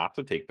reason not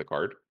to take the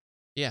card.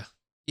 Yeah.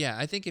 Yeah.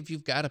 I think if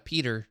you've got a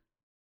Peter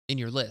in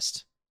your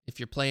list, if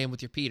you're playing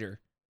with your Peter,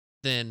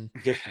 then,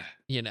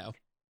 Yeah.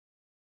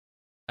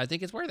 I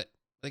think it's worth it.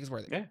 I think it's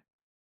worth it. Yeah.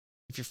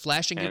 If you're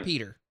flashing your And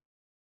Peter,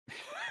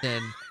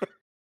 then,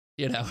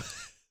 you know.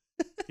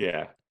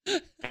 yeah.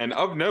 And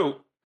of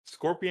note,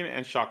 Scorpion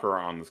and Shocker are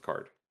on this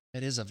card.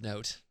 It is of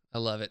note. I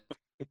love it.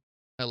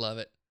 I love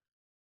it.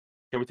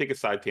 Can we take a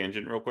side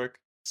tangent real quick?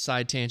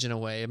 Side tangent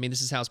away. I mean,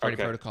 this is House Party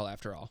Okay. Protocol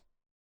after all.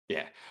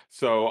 Yeah.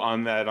 So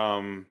on that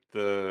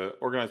the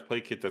organized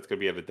play kit that's gonna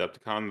be at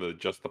Adepticon, the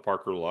Just the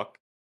Parker Luck,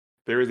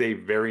 there is a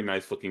very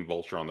nice looking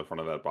vulture on the front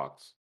of that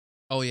box.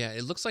 Oh, yeah.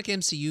 It looks like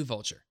MCU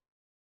Vulture.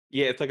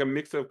 Yeah, it's like a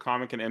mix of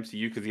comic and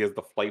MCU because he has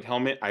the flight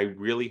helmet. I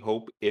really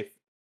hope if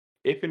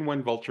and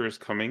when Vulture is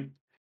coming,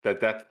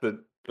 that's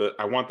the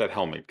I want that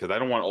helmet because I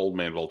don't want old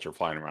man Vulture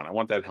flying around. I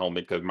want that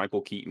helmet because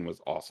Michael Keaton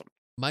was awesome.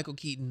 Michael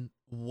Keaton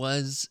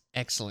was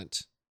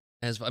excellent.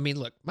 I mean,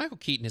 look, Michael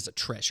Keaton is a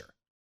treasure.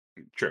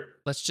 True.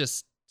 Let's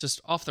just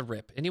off the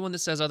rip. Anyone that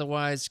says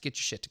otherwise, get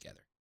your shit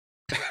together.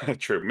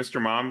 True.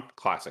 Mr. Mom,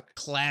 classic.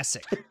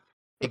 Classic.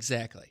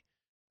 Exactly.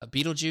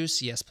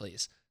 Beetlejuice, yes,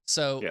 please.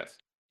 So, Yes.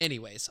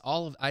 anyways,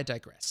 I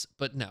digress.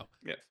 But no,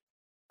 Yes.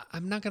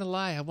 I'm not going to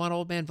lie. I want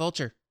old man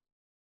Vulture.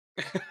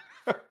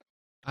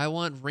 I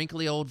want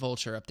wrinkly old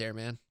Vulture up there,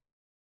 man.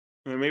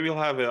 Maybe he'll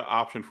have an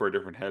option for a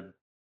different head.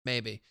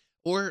 Maybe.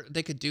 Or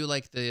they could do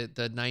like the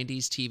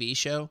 90s TV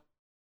show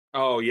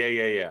Oh,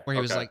 yeah. where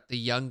he was Okay. like the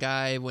young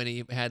guy when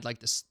he had like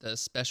the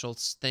special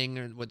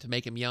thing to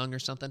make him young or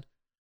something.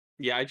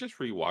 Yeah, I just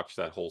rewatched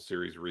that whole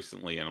series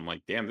recently, and I'm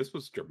like, damn, this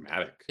was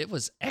dramatic. It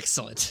was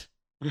excellent.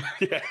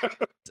 Yeah.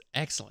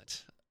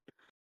 Excellent.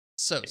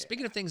 So, Yeah.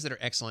 speaking of things that are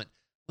excellent,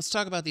 let's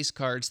talk about these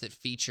cards that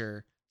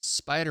feature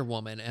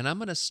Spider-Woman, and I'm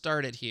going to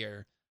start it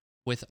here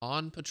with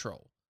On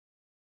Patrol.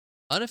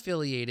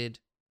 Unaffiliated,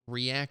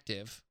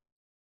 reactive,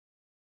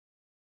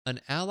 an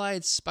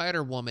allied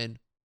Spider-Woman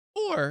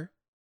or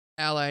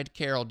allied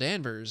Carol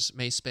Danvers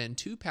may spend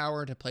 2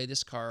 power to play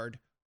this card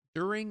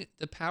during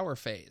the power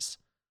phase.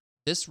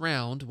 This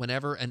round,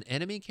 whenever an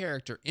enemy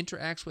character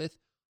interacts with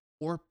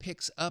or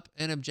picks up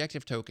an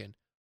objective token,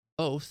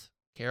 both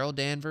Carol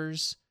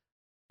Danvers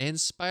and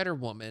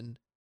Spider-Woman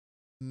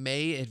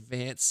may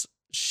advance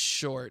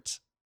short.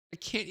 I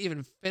can't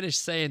even finish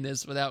saying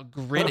this without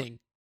grinning.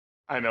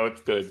 I know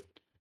it's good.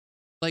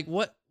 Like,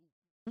 what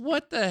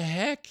the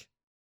heck?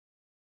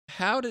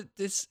 How did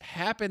this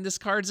happen? This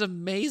card's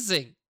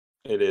amazing.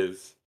 It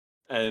is.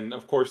 And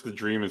of course, the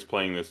Dream is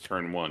playing this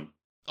turn 1.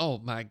 Oh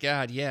my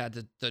God, yeah,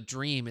 the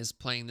Dream is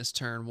playing this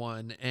turn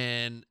 1,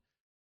 and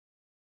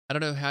I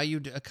don't know how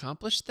you'd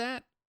accomplish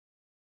that.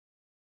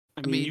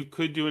 I mean, you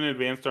could do an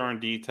advanced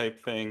R&D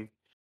type thing.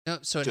 No,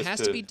 so it just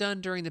has to be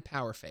done during the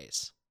power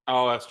phase.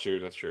 Oh, that's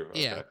true.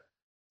 Yeah. Okay.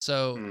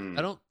 So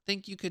I don't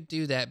think you could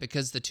do that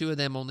because the two of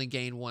them only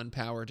gain 1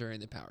 power during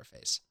the power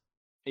phase.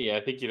 Yeah, I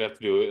think you'd have to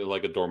do it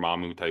like a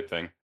Dormammu type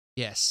thing.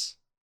 Yes.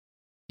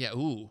 Yeah.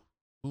 Ooh,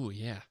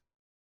 yeah.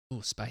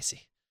 Ooh,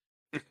 spicy.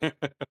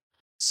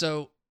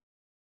 So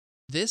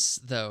this,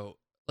 though,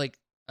 like,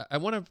 I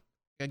want to,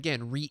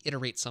 again,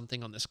 reiterate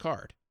something on this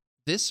card.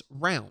 This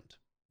round,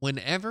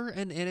 whenever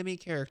an enemy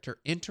character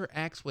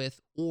interacts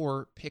with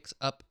or picks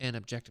up an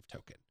objective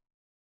token,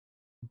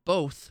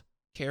 both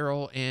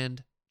Carol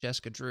and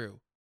Jessica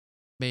Drew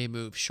may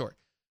move short.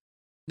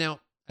 Now,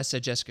 I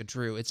said Jessica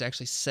Drew. It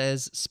actually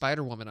says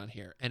Spider-Woman on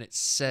here, and it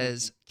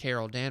says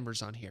Carol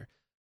Danvers on here.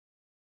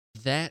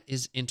 That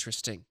is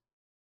interesting.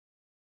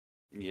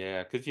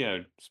 Yeah, because,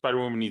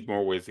 Spider-Woman needs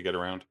more ways to get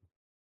around.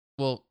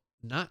 Well,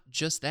 not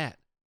just that.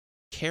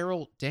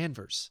 Carol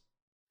Danvers.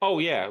 Oh,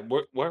 yeah.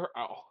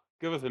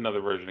 Give us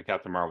another version of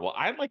Captain Marvel.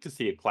 I'd like to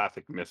see a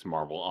classic Miss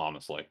Marvel,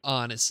 honestly.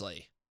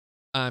 Honestly,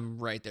 I'm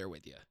right there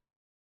with you.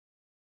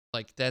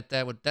 Like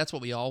that's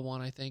what we all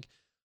want, I think.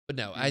 But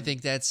no, I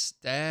think that's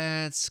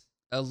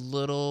a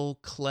little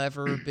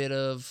clever bit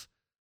of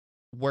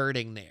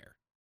wording there. Yeah,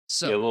 a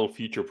So, little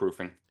future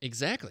proofing.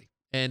 exactly.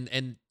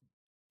 And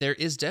there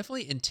is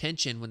definitely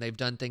intention when they've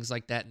done things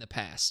like that in the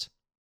past.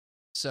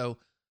 So,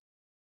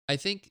 I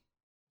think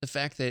the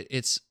fact that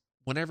it's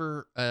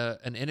whenever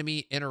an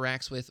enemy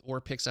interacts with or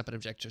picks up an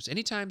objective, so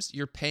anytime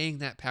you're paying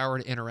that power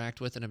to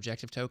interact with an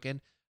objective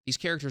token, these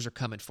characters are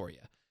coming for you.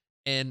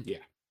 And Yeah.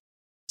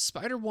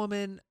 Spider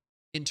Woman,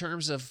 in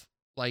terms of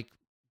like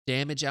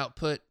damage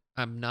output,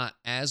 I'm not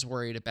as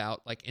worried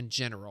about like in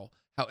general.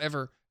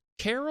 However,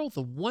 Carol,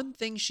 the one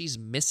thing she's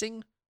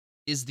missing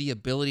is the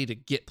ability to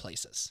get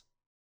places.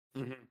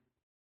 Hmm.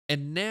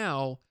 And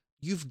now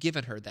you've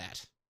given her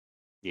that.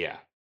 Yeah.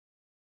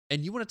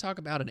 And you want to talk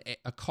about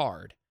a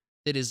card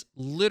that is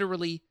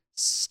literally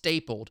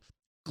stapled,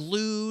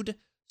 glued,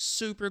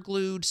 super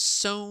glued,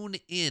 sewn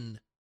in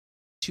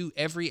to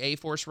every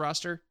A-Force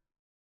roster?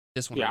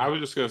 This one. Yeah, right I here.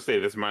 was just gonna say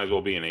this might as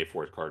well be an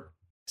A-Force card.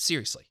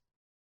 Seriously.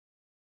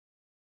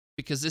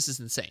 Because this is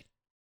insane.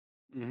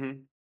 Hmm.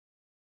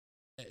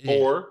 Yeah,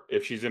 Or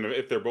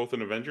if they're both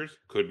in Avengers,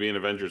 could be an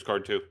Avengers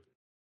card too.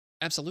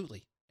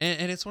 absolutely.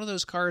 And it's one of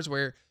those cards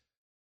where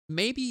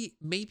maybe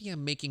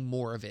I'm making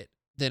more of it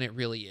than it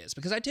really is,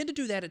 because I tend to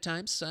do that at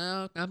times.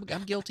 I'm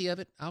guilty of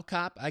it. I'll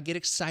cop. I get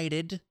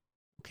excited.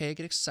 Okay, I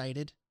get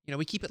excited. You know,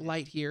 we keep it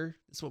light here.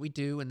 That's what we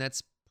do, and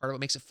that's part of what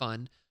makes it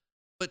fun.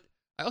 But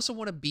I also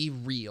want to be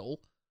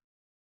real.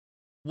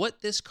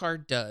 What this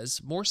card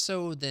does, more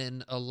so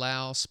than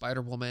allow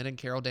Spider-Woman and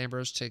Carol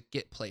Danvers to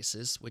get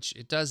places, which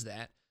it does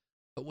that,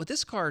 but what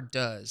this card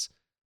does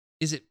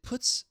is it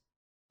puts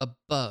a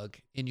bug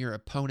in your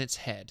opponent's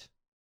head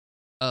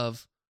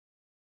of,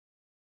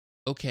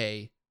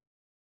 okay,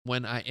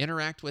 when I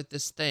interact with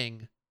this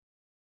thing,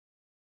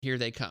 here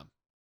they come.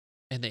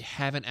 And they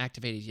haven't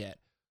activated yet.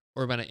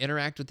 Or when I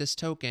interact with this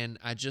token,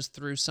 I just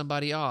threw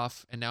somebody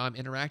off, and now I'm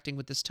interacting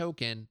with this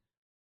token,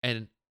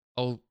 and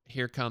oh,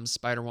 here comes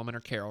Spider-Woman or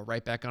Carol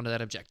right back onto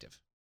that objective.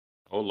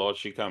 Oh Lord,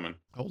 she coming.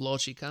 Oh,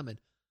 Lord, she coming.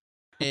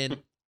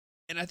 And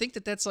and I think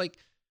that that's like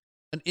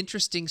an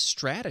interesting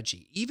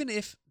strategy, even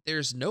if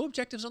there's no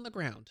objectives on the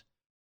ground,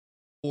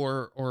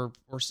 or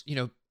you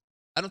know,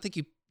 I don't think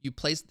you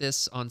place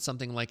this on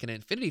something like an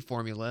Infinity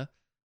Formula,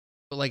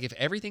 but like if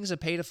everything's a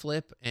pay to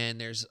flip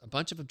and there's a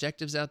bunch of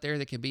objectives out there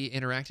that can be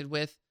interacted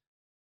with,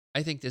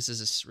 I think this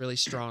is a really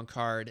strong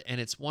card, and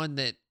it's one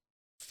that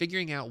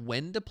figuring out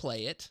when to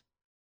play it.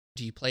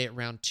 Do you play it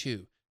round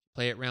 2?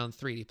 Play it round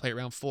 3? Do you play it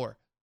round 4?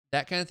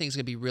 That kind of thing is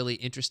going to be really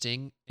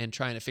interesting and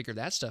trying to figure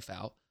that stuff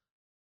out.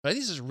 But I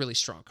think this is a really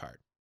strong card.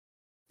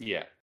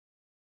 Yeah.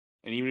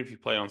 And even if you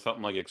play on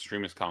something like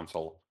Extremist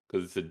Console,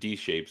 because it's a D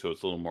shape, so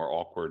it's a little more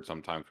awkward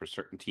sometimes for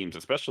certain teams,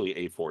 especially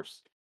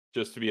A-Force,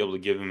 just to be able to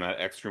give them that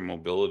extra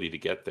mobility to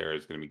get there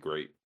is going to be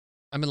great.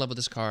 I'm in love with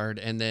this card.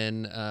 And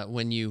then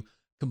when you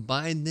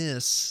combine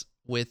this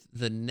with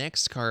the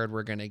next card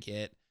we're going to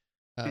get,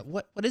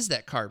 what is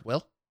that card,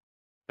 Will?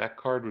 That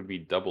card would be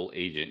Double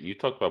Agent. You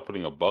talk about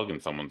putting a bug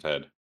in someone's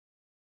head.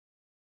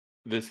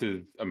 This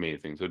is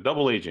amazing. So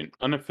Double Agent,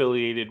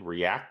 unaffiliated,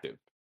 reactive.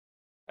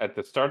 At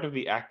the start of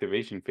the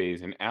activation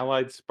phase, an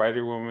allied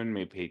Spider-Woman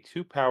may pay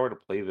 2 power to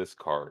play this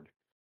card.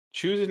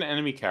 Choose an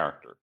enemy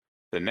character.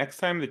 The next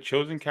time the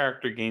chosen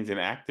character gains an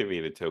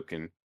activated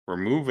token,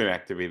 remove an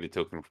activated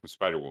token from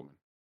Spider-Woman.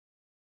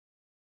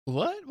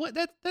 What?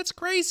 That's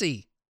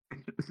crazy.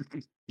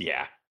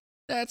 Yeah,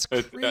 That's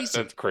that's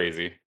crazy.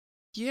 crazy.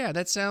 Yeah,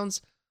 that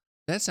sounds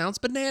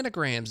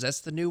bananagrams.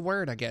 That's the new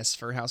word, I guess,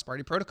 for House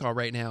Party Protocol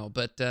right now.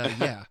 But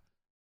yeah,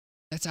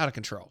 that's out of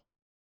control.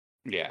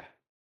 Yeah,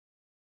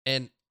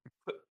 And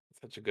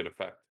such a good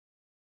effect.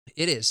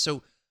 it is.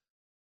 So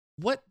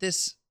what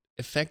this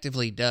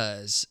effectively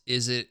does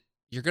is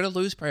you're going to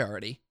lose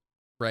priority,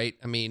 right?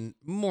 I mean,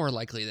 more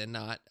likely than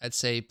not, I'd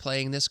say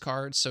playing this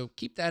card. So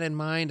keep that in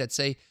mind. I'd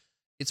say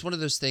it's one of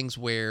those things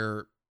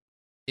where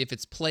if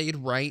it's played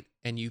right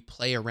and you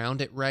play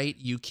around it right,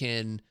 you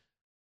can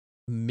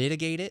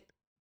mitigate it,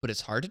 but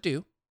it's hard to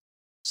do.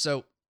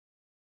 So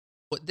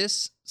what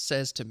this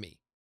says to me,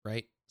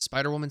 right?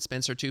 Spider-Woman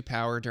spends her 2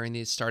 power during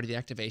the start of the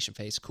activation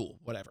phase. Cool,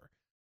 whatever.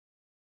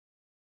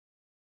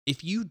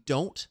 If you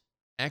don't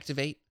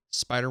activate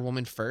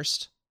Spider-Woman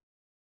first,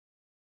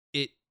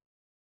 it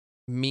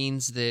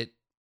means that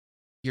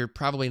you're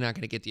probably not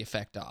going to get the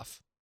effect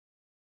off.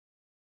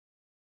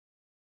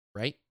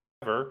 Right?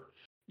 However,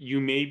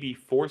 you may be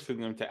forcing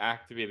them to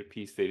activate a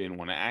piece they didn't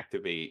want to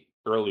activate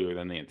earlier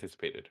than they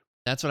anticipated.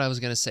 That's what I was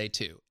going to say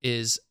too,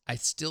 is I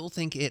still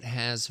think it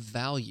has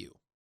value,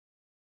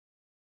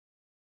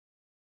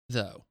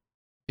 though,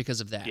 because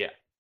of that. Yeah.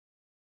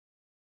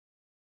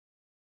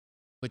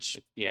 Which,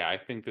 Yeah, I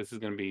think this is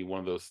going to be one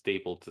of those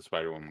staple to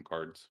Spider-Woman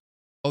cards.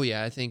 oh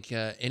yeah, I think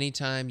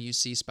anytime you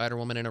see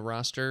Spider-Woman in a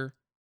roster,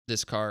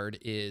 this card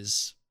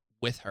is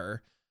with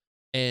her.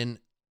 And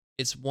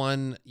it's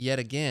one, yet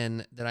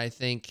again, that I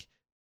think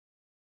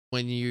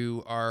when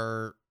you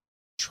are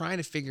trying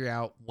to figure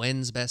out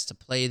when's best to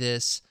play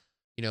this,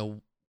 you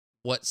know,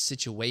 what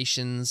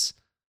situations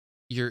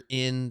you're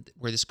in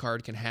where this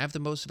card can have the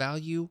most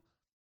value,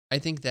 I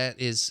think that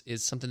is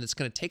something that's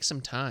going to take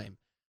some time.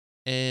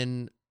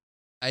 And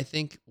I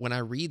think when I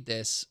read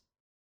this,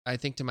 I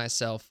think to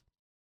myself,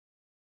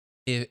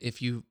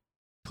 if you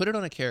put it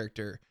on a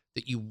character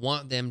that you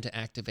want them to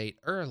activate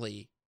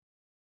early,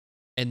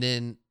 and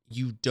then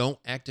you don't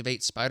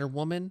activate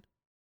Spider-Woman,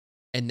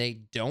 and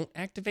they don't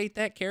activate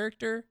that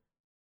character,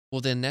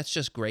 well, then that's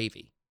just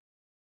gravy,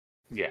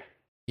 Yeah.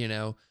 you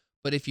know?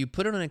 But if you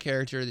put it on a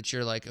character that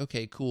you're like,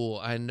 okay, cool,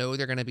 I know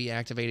they're going to be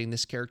activating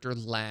this character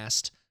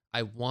last.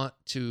 I want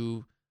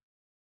to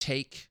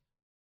take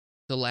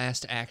the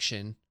last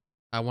action.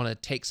 I want to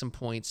take some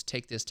points,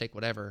 take this, take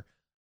whatever.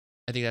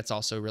 I think that's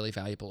also really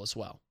valuable as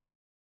well.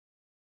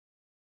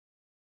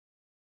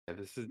 Yeah,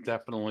 this is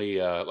definitely,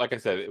 like I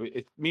said,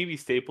 it's maybe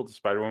staple to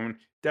Spider-Woman.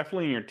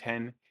 Definitely in your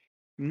 10,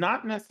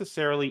 not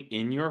necessarily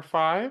in your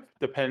 5,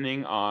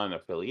 depending on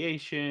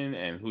affiliation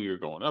and who you're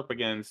going up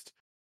against.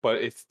 But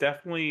it's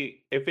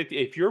definitely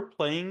if you're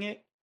playing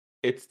it,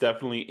 it's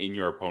definitely in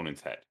your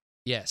opponent's head.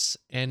 Yes.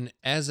 And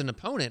as an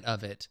opponent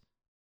of it,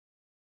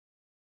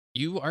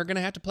 you are going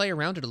to have to play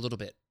around it a little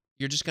bit.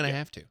 You're just going to Yeah.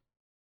 have to.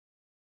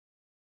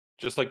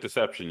 Just like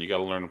Deception, you got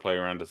to learn to play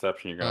around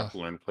Deception. You're gonna have Oh,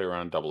 to learn to play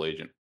around Double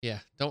Agent. yeah.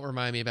 Don't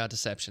remind me about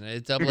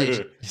Deception. Double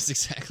Agent is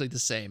exactly the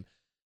same.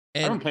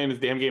 I've been And playing this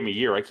damn game a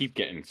year. I keep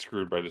getting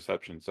screwed by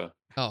Deception. So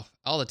oh,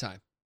 all the time.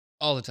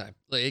 All the time.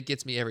 Like, it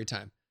gets me every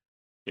time.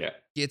 yeah,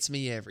 Gets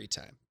me every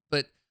time.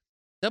 But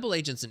Double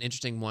Agent's an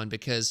interesting one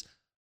because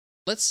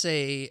let's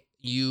say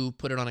you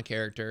put it on a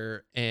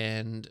character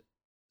and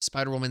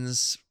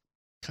Spider-Woman's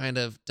kind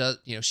of does,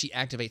 she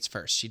activates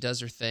first. She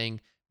does her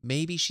thing.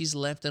 Maybe she's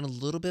left in a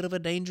little bit of a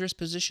dangerous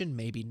position,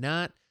 maybe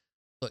not.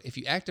 But if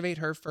you activate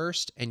her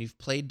first and you've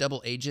played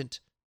Double Agent,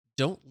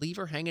 don't leave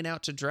her hanging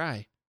out to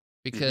dry.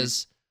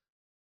 Because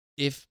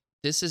if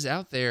this is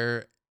out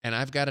there and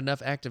I've got enough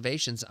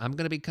activations, I'm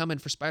going to be coming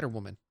for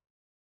Spider-Woman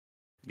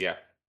yeah,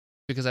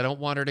 because I don't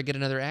want her to get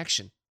another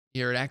action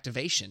or an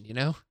activation,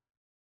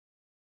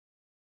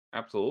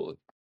 absolutely.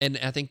 And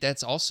I think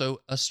that's also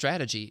a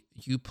strategy.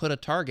 You put a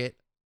target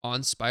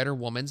on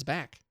Spider-Woman's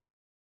back.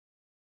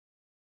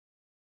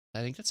 I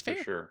think that's For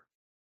fair. sure.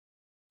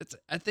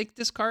 I think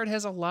this card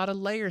has a lot of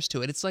layers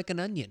to it. It's like an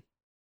onion.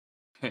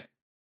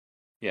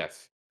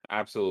 Yes,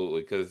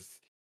 absolutely. Because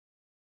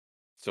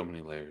so many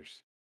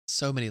layers.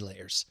 So many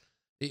layers.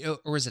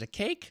 Or is it a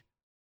cake?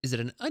 Is it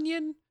an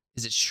onion?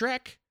 Is it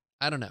Shrek?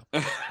 I don't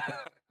know.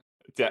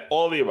 Yeah,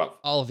 all the above.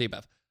 All of the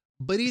above.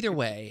 But either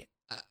way,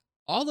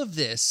 all of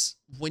this,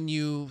 when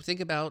you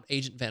think about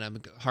Agent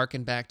Venom,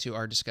 harken back to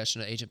our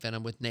discussion of Agent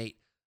Venom with Nate,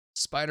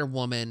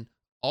 Spider-Woman,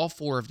 all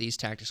 4 of these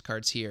tactics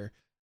cards here.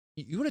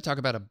 You want to talk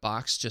about a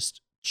box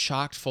just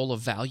chocked full of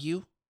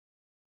value?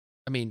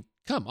 I mean,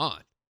 come on.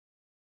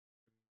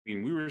 I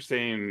mean, we were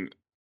saying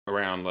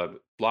around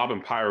Blob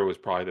and Pyro was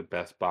probably the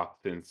best box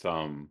since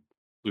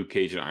Luke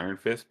Cage and Iron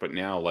Fist, but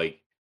now,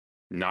 like,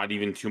 not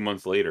even 2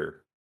 months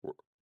later,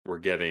 we're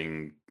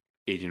getting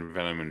Agent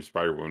Venom and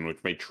Spider-Woman,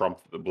 which may trump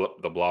the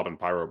Blob and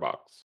Pyro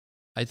box.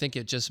 I think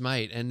it just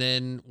might. And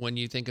then when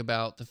you think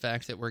about the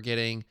fact that we're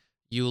getting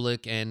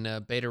Ulick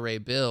and Beta Ray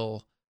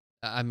Bill,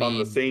 I mean, on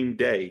the same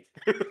day.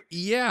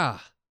 yeah,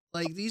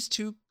 like these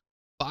 2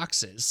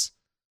 boxes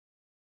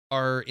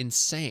are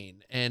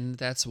insane. And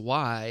that's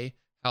why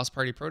House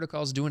Party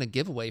Protocol is doing a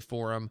giveaway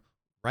for them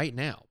right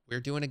now. We're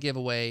doing a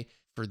giveaway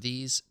for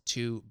these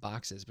 2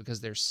 boxes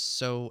because they're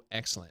so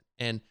excellent.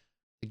 And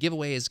the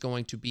giveaway is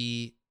going to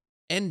be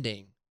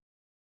ending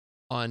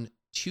on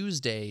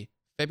Tuesday,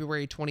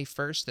 February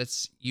 21st.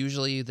 That's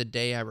usually the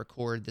day I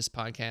record this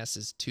podcast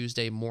is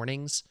Tuesday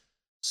mornings.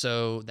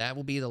 So that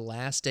will be the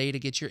last day to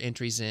get your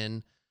entries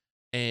in.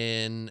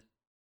 And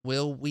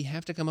we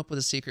have to come up with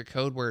a secret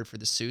code word for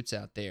the suits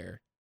out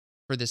there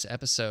for this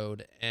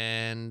episode.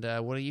 And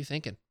what are you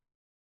thinking?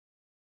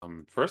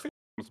 First thing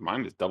that comes to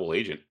mind is Double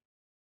Agent.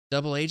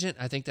 Double Agent?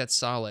 I think that's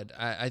solid.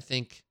 I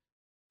think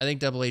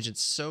Double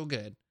Agent's so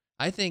good.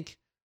 I think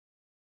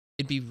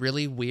it'd be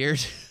really weird.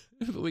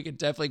 We could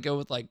definitely go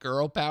with like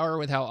girl power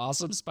with how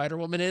awesome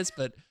Spider-Woman is,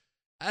 but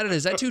I don't know.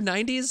 Is that too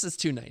 90s? It's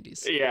too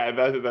 90s. Yeah,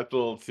 that's a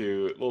little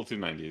too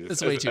 90s.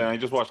 That's way too. And I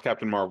just watched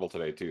Captain Marvel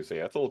today too, so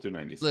yeah, it's a little too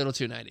 90s. Little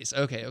too 90s.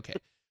 Okay.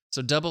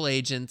 So Double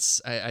Agents,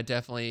 I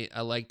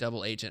like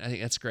Double Agent. I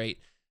think that's great.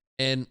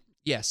 And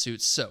yeah,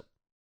 suits. So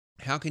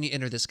how can you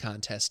enter this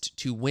contest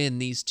to win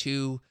these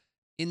 2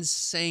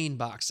 insane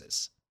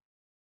boxes?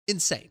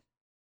 Insane,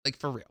 like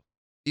for real.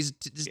 These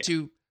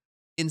 2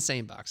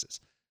 insane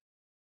boxes.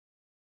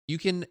 You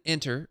can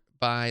enter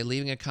by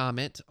leaving a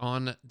comment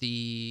on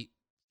the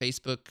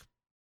Facebook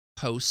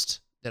post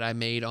that I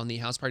made on the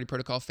House Party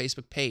Protocol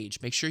Facebook page.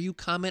 Make sure you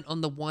comment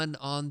on the one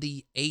on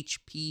the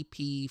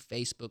HPP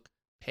Facebook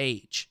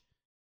page.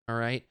 All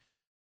right.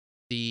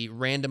 The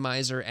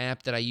randomizer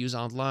app that I use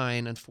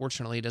online,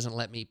 unfortunately, doesn't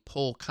let me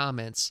pull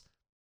comments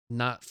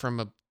not from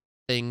a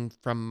thing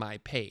from my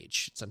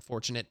page. It's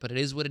unfortunate, but it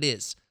is what it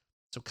is.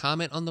 So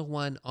comment on the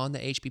one on the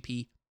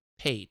HPP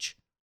page.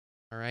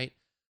 All right.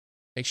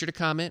 Make sure to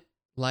comment,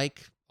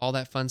 like, all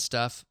that fun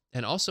stuff.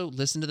 And also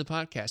listen to the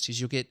podcast because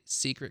you'll get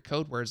secret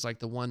code words like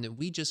the one that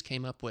we just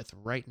came up with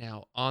right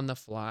now on the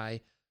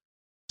fly,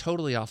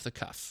 totally off the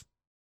cuff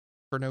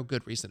for no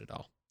good reason at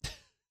all.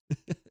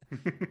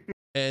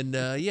 And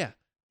yeah,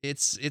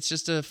 it's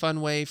just a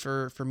fun way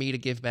for me to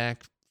give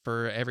back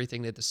for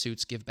everything that the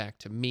Suits give back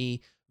to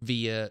me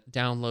via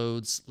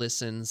downloads,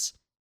 listens,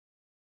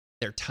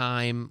 their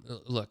time.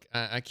 Look,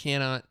 I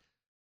cannot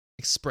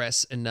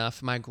express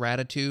enough my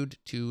gratitude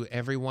to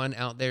everyone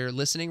out there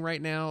listening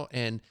right now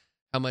and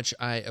how much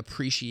I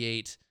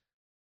appreciate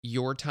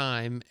your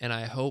time. And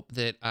I hope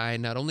that I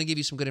not only give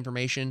you some good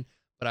information,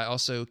 but I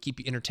also keep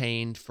you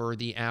entertained for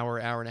the hour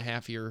and a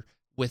half you're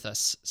with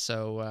us.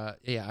 So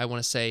yeah, I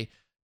want to say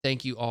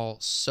thank you all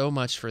so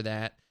much for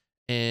that.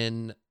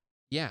 And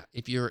yeah,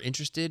 if you're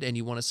interested and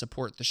you want to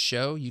support the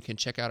show, you can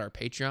check out our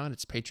Patreon.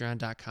 It's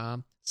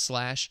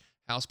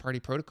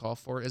patreon.com/housepartyprotocol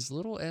for as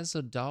little as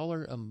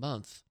 $1 a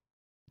month,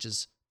 which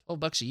is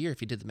 $12 a year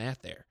if you did the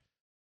math there.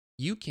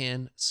 You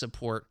can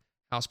support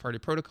House Party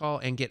Protocol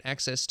and get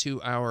access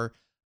to our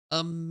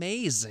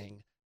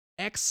amazing,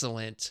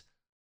 excellent,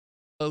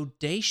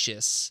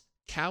 bodacious,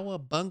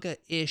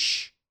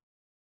 cowabunga-ish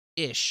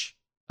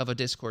of a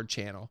Discord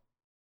channel.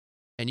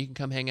 And you can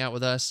come hang out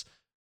with us,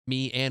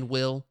 me and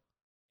Will,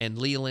 and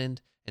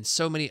Leland, and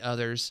so many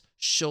others,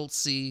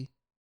 Schultzy,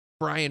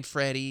 Brian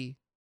Freddy,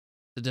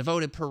 the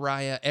Devoted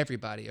Pariah,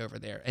 everybody over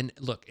there. And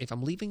look, if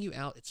I'm leaving you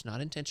out, it's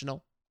not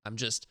intentional. I'm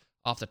just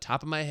off the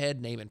top of my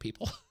head naming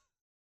people.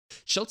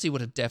 Schultzy would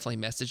have definitely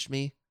messaged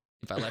me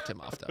if I left him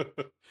off, though.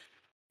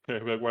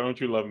 Like, why don't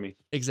you love me?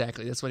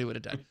 Exactly. That's what he would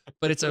have done.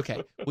 But it's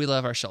okay. We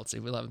love our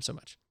Schultzy. We love him so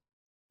much.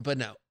 But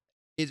no,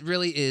 it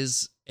really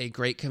is a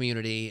great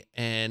community,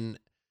 and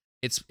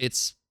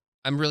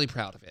I'm really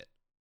proud of it.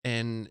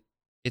 And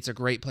it's a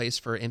great place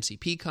for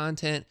MCP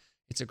content.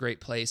 It's a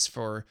great place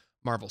for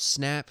Marvel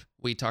Snap.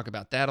 We talk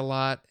about that a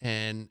lot,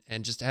 and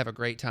just to have a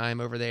great time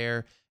over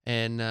there.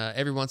 And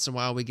every once in a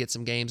while, we get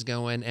some games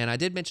going. And I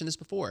did mention this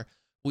before.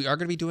 We are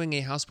going to be doing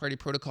a House Party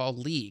Protocol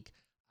League.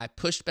 I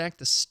pushed back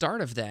the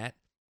start of that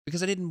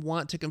because I didn't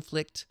want to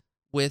conflict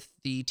with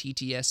the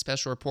TTS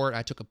special report.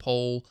 I took a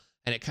poll,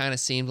 and it kind of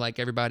seemed like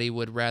everybody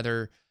would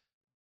rather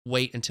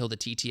wait until the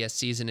TTS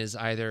season is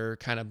either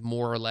kind of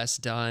more or less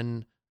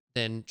done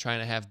than trying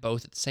to have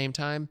both at the same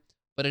time.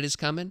 But it is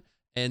coming,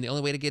 and the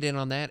only way to get in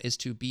on that is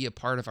to be a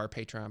part of our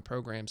Patreon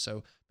program.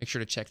 So make sure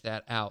to check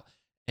that out.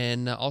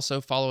 And also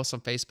follow us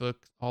on Facebook,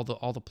 all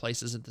the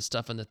places and the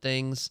stuff and the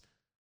things.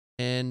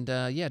 And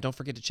yeah, don't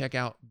forget to check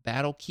out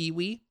Battle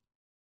Kiwi.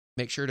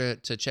 Make sure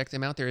to check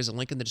them out. There is a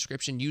link in the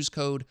description. Use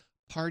code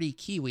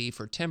PARTYKIWI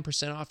for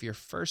 10% off your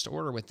first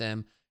order with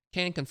them.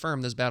 Can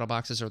confirm those battle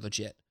boxes are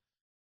legit.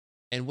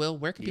 And Will,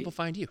 where can people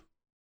find you?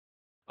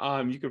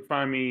 You can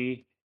find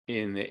me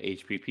in the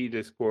HPP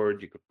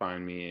Discord. You can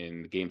find me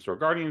in the Game Store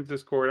Guardians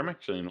Discord. I'm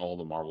actually in all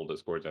the Marvel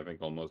Discords, I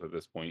think, almost at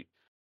this point.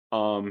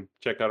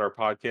 Check out our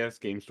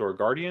podcast, Game Store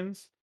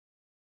Guardians.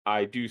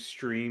 I do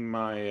stream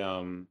my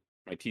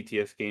my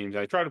TTS games.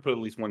 I try to put at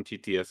least one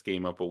TTS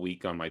game up a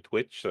week on my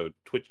Twitch. So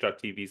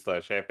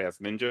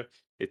twitch.tv/halfassninja.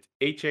 It's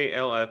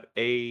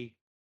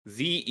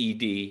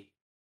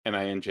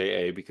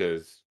HALFAZEDNINJA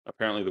because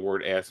apparently the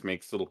word ass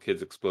makes little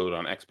kids explode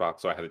on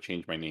Xbox. So I had to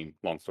change my name.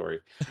 Long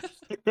story.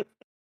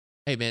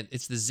 Hey man,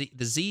 it's the Z.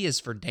 The Z is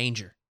for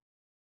danger.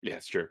 Yeah,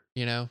 it's true.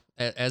 You know,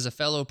 as a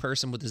fellow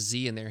person with a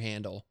Z in their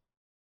handle,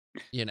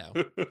 you know,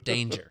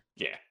 danger.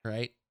 Yeah.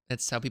 Right?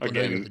 That's how people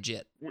know you're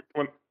legit.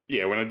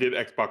 When I did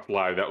Xbox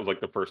Live, that was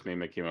like the first name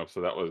that came up.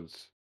 So that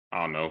was,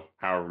 I don't know,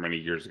 however many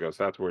years ago.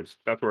 So that's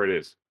where it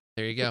is.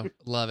 There you go.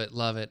 Love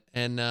it.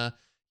 And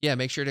yeah,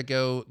 make sure to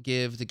go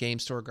give the Game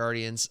Store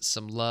Guardians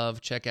some love.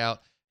 Check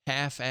out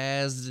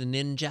Half-As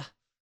Ninja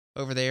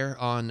over there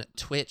on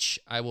Twitch.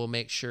 I will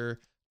make sure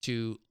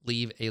to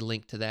leave a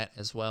link to that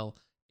as well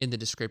in the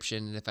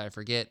description. And if I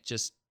forget,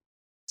 just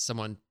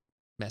someone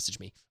message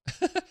me.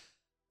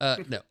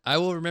 No, I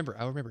will remember.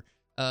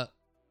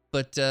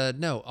 But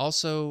no,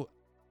 also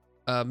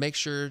make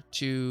sure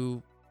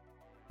to,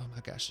 oh my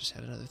gosh, just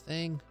had another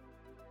thing.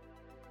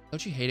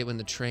 Don't you hate it when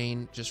the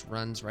train just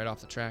runs right off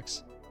the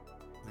tracks?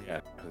 Yeah,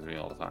 it happens to me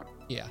all the time.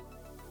 Yeah.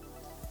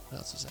 What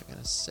else was I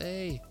going to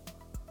say? It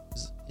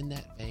was in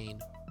that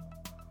vein.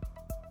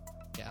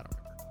 Yeah, I don't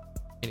remember.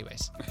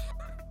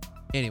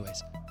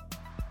 Anyways.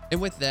 And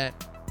with that,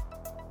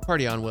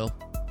 party on, Will.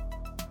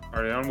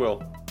 Party on,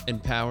 Will.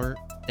 And power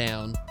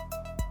down,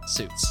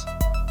 Suits.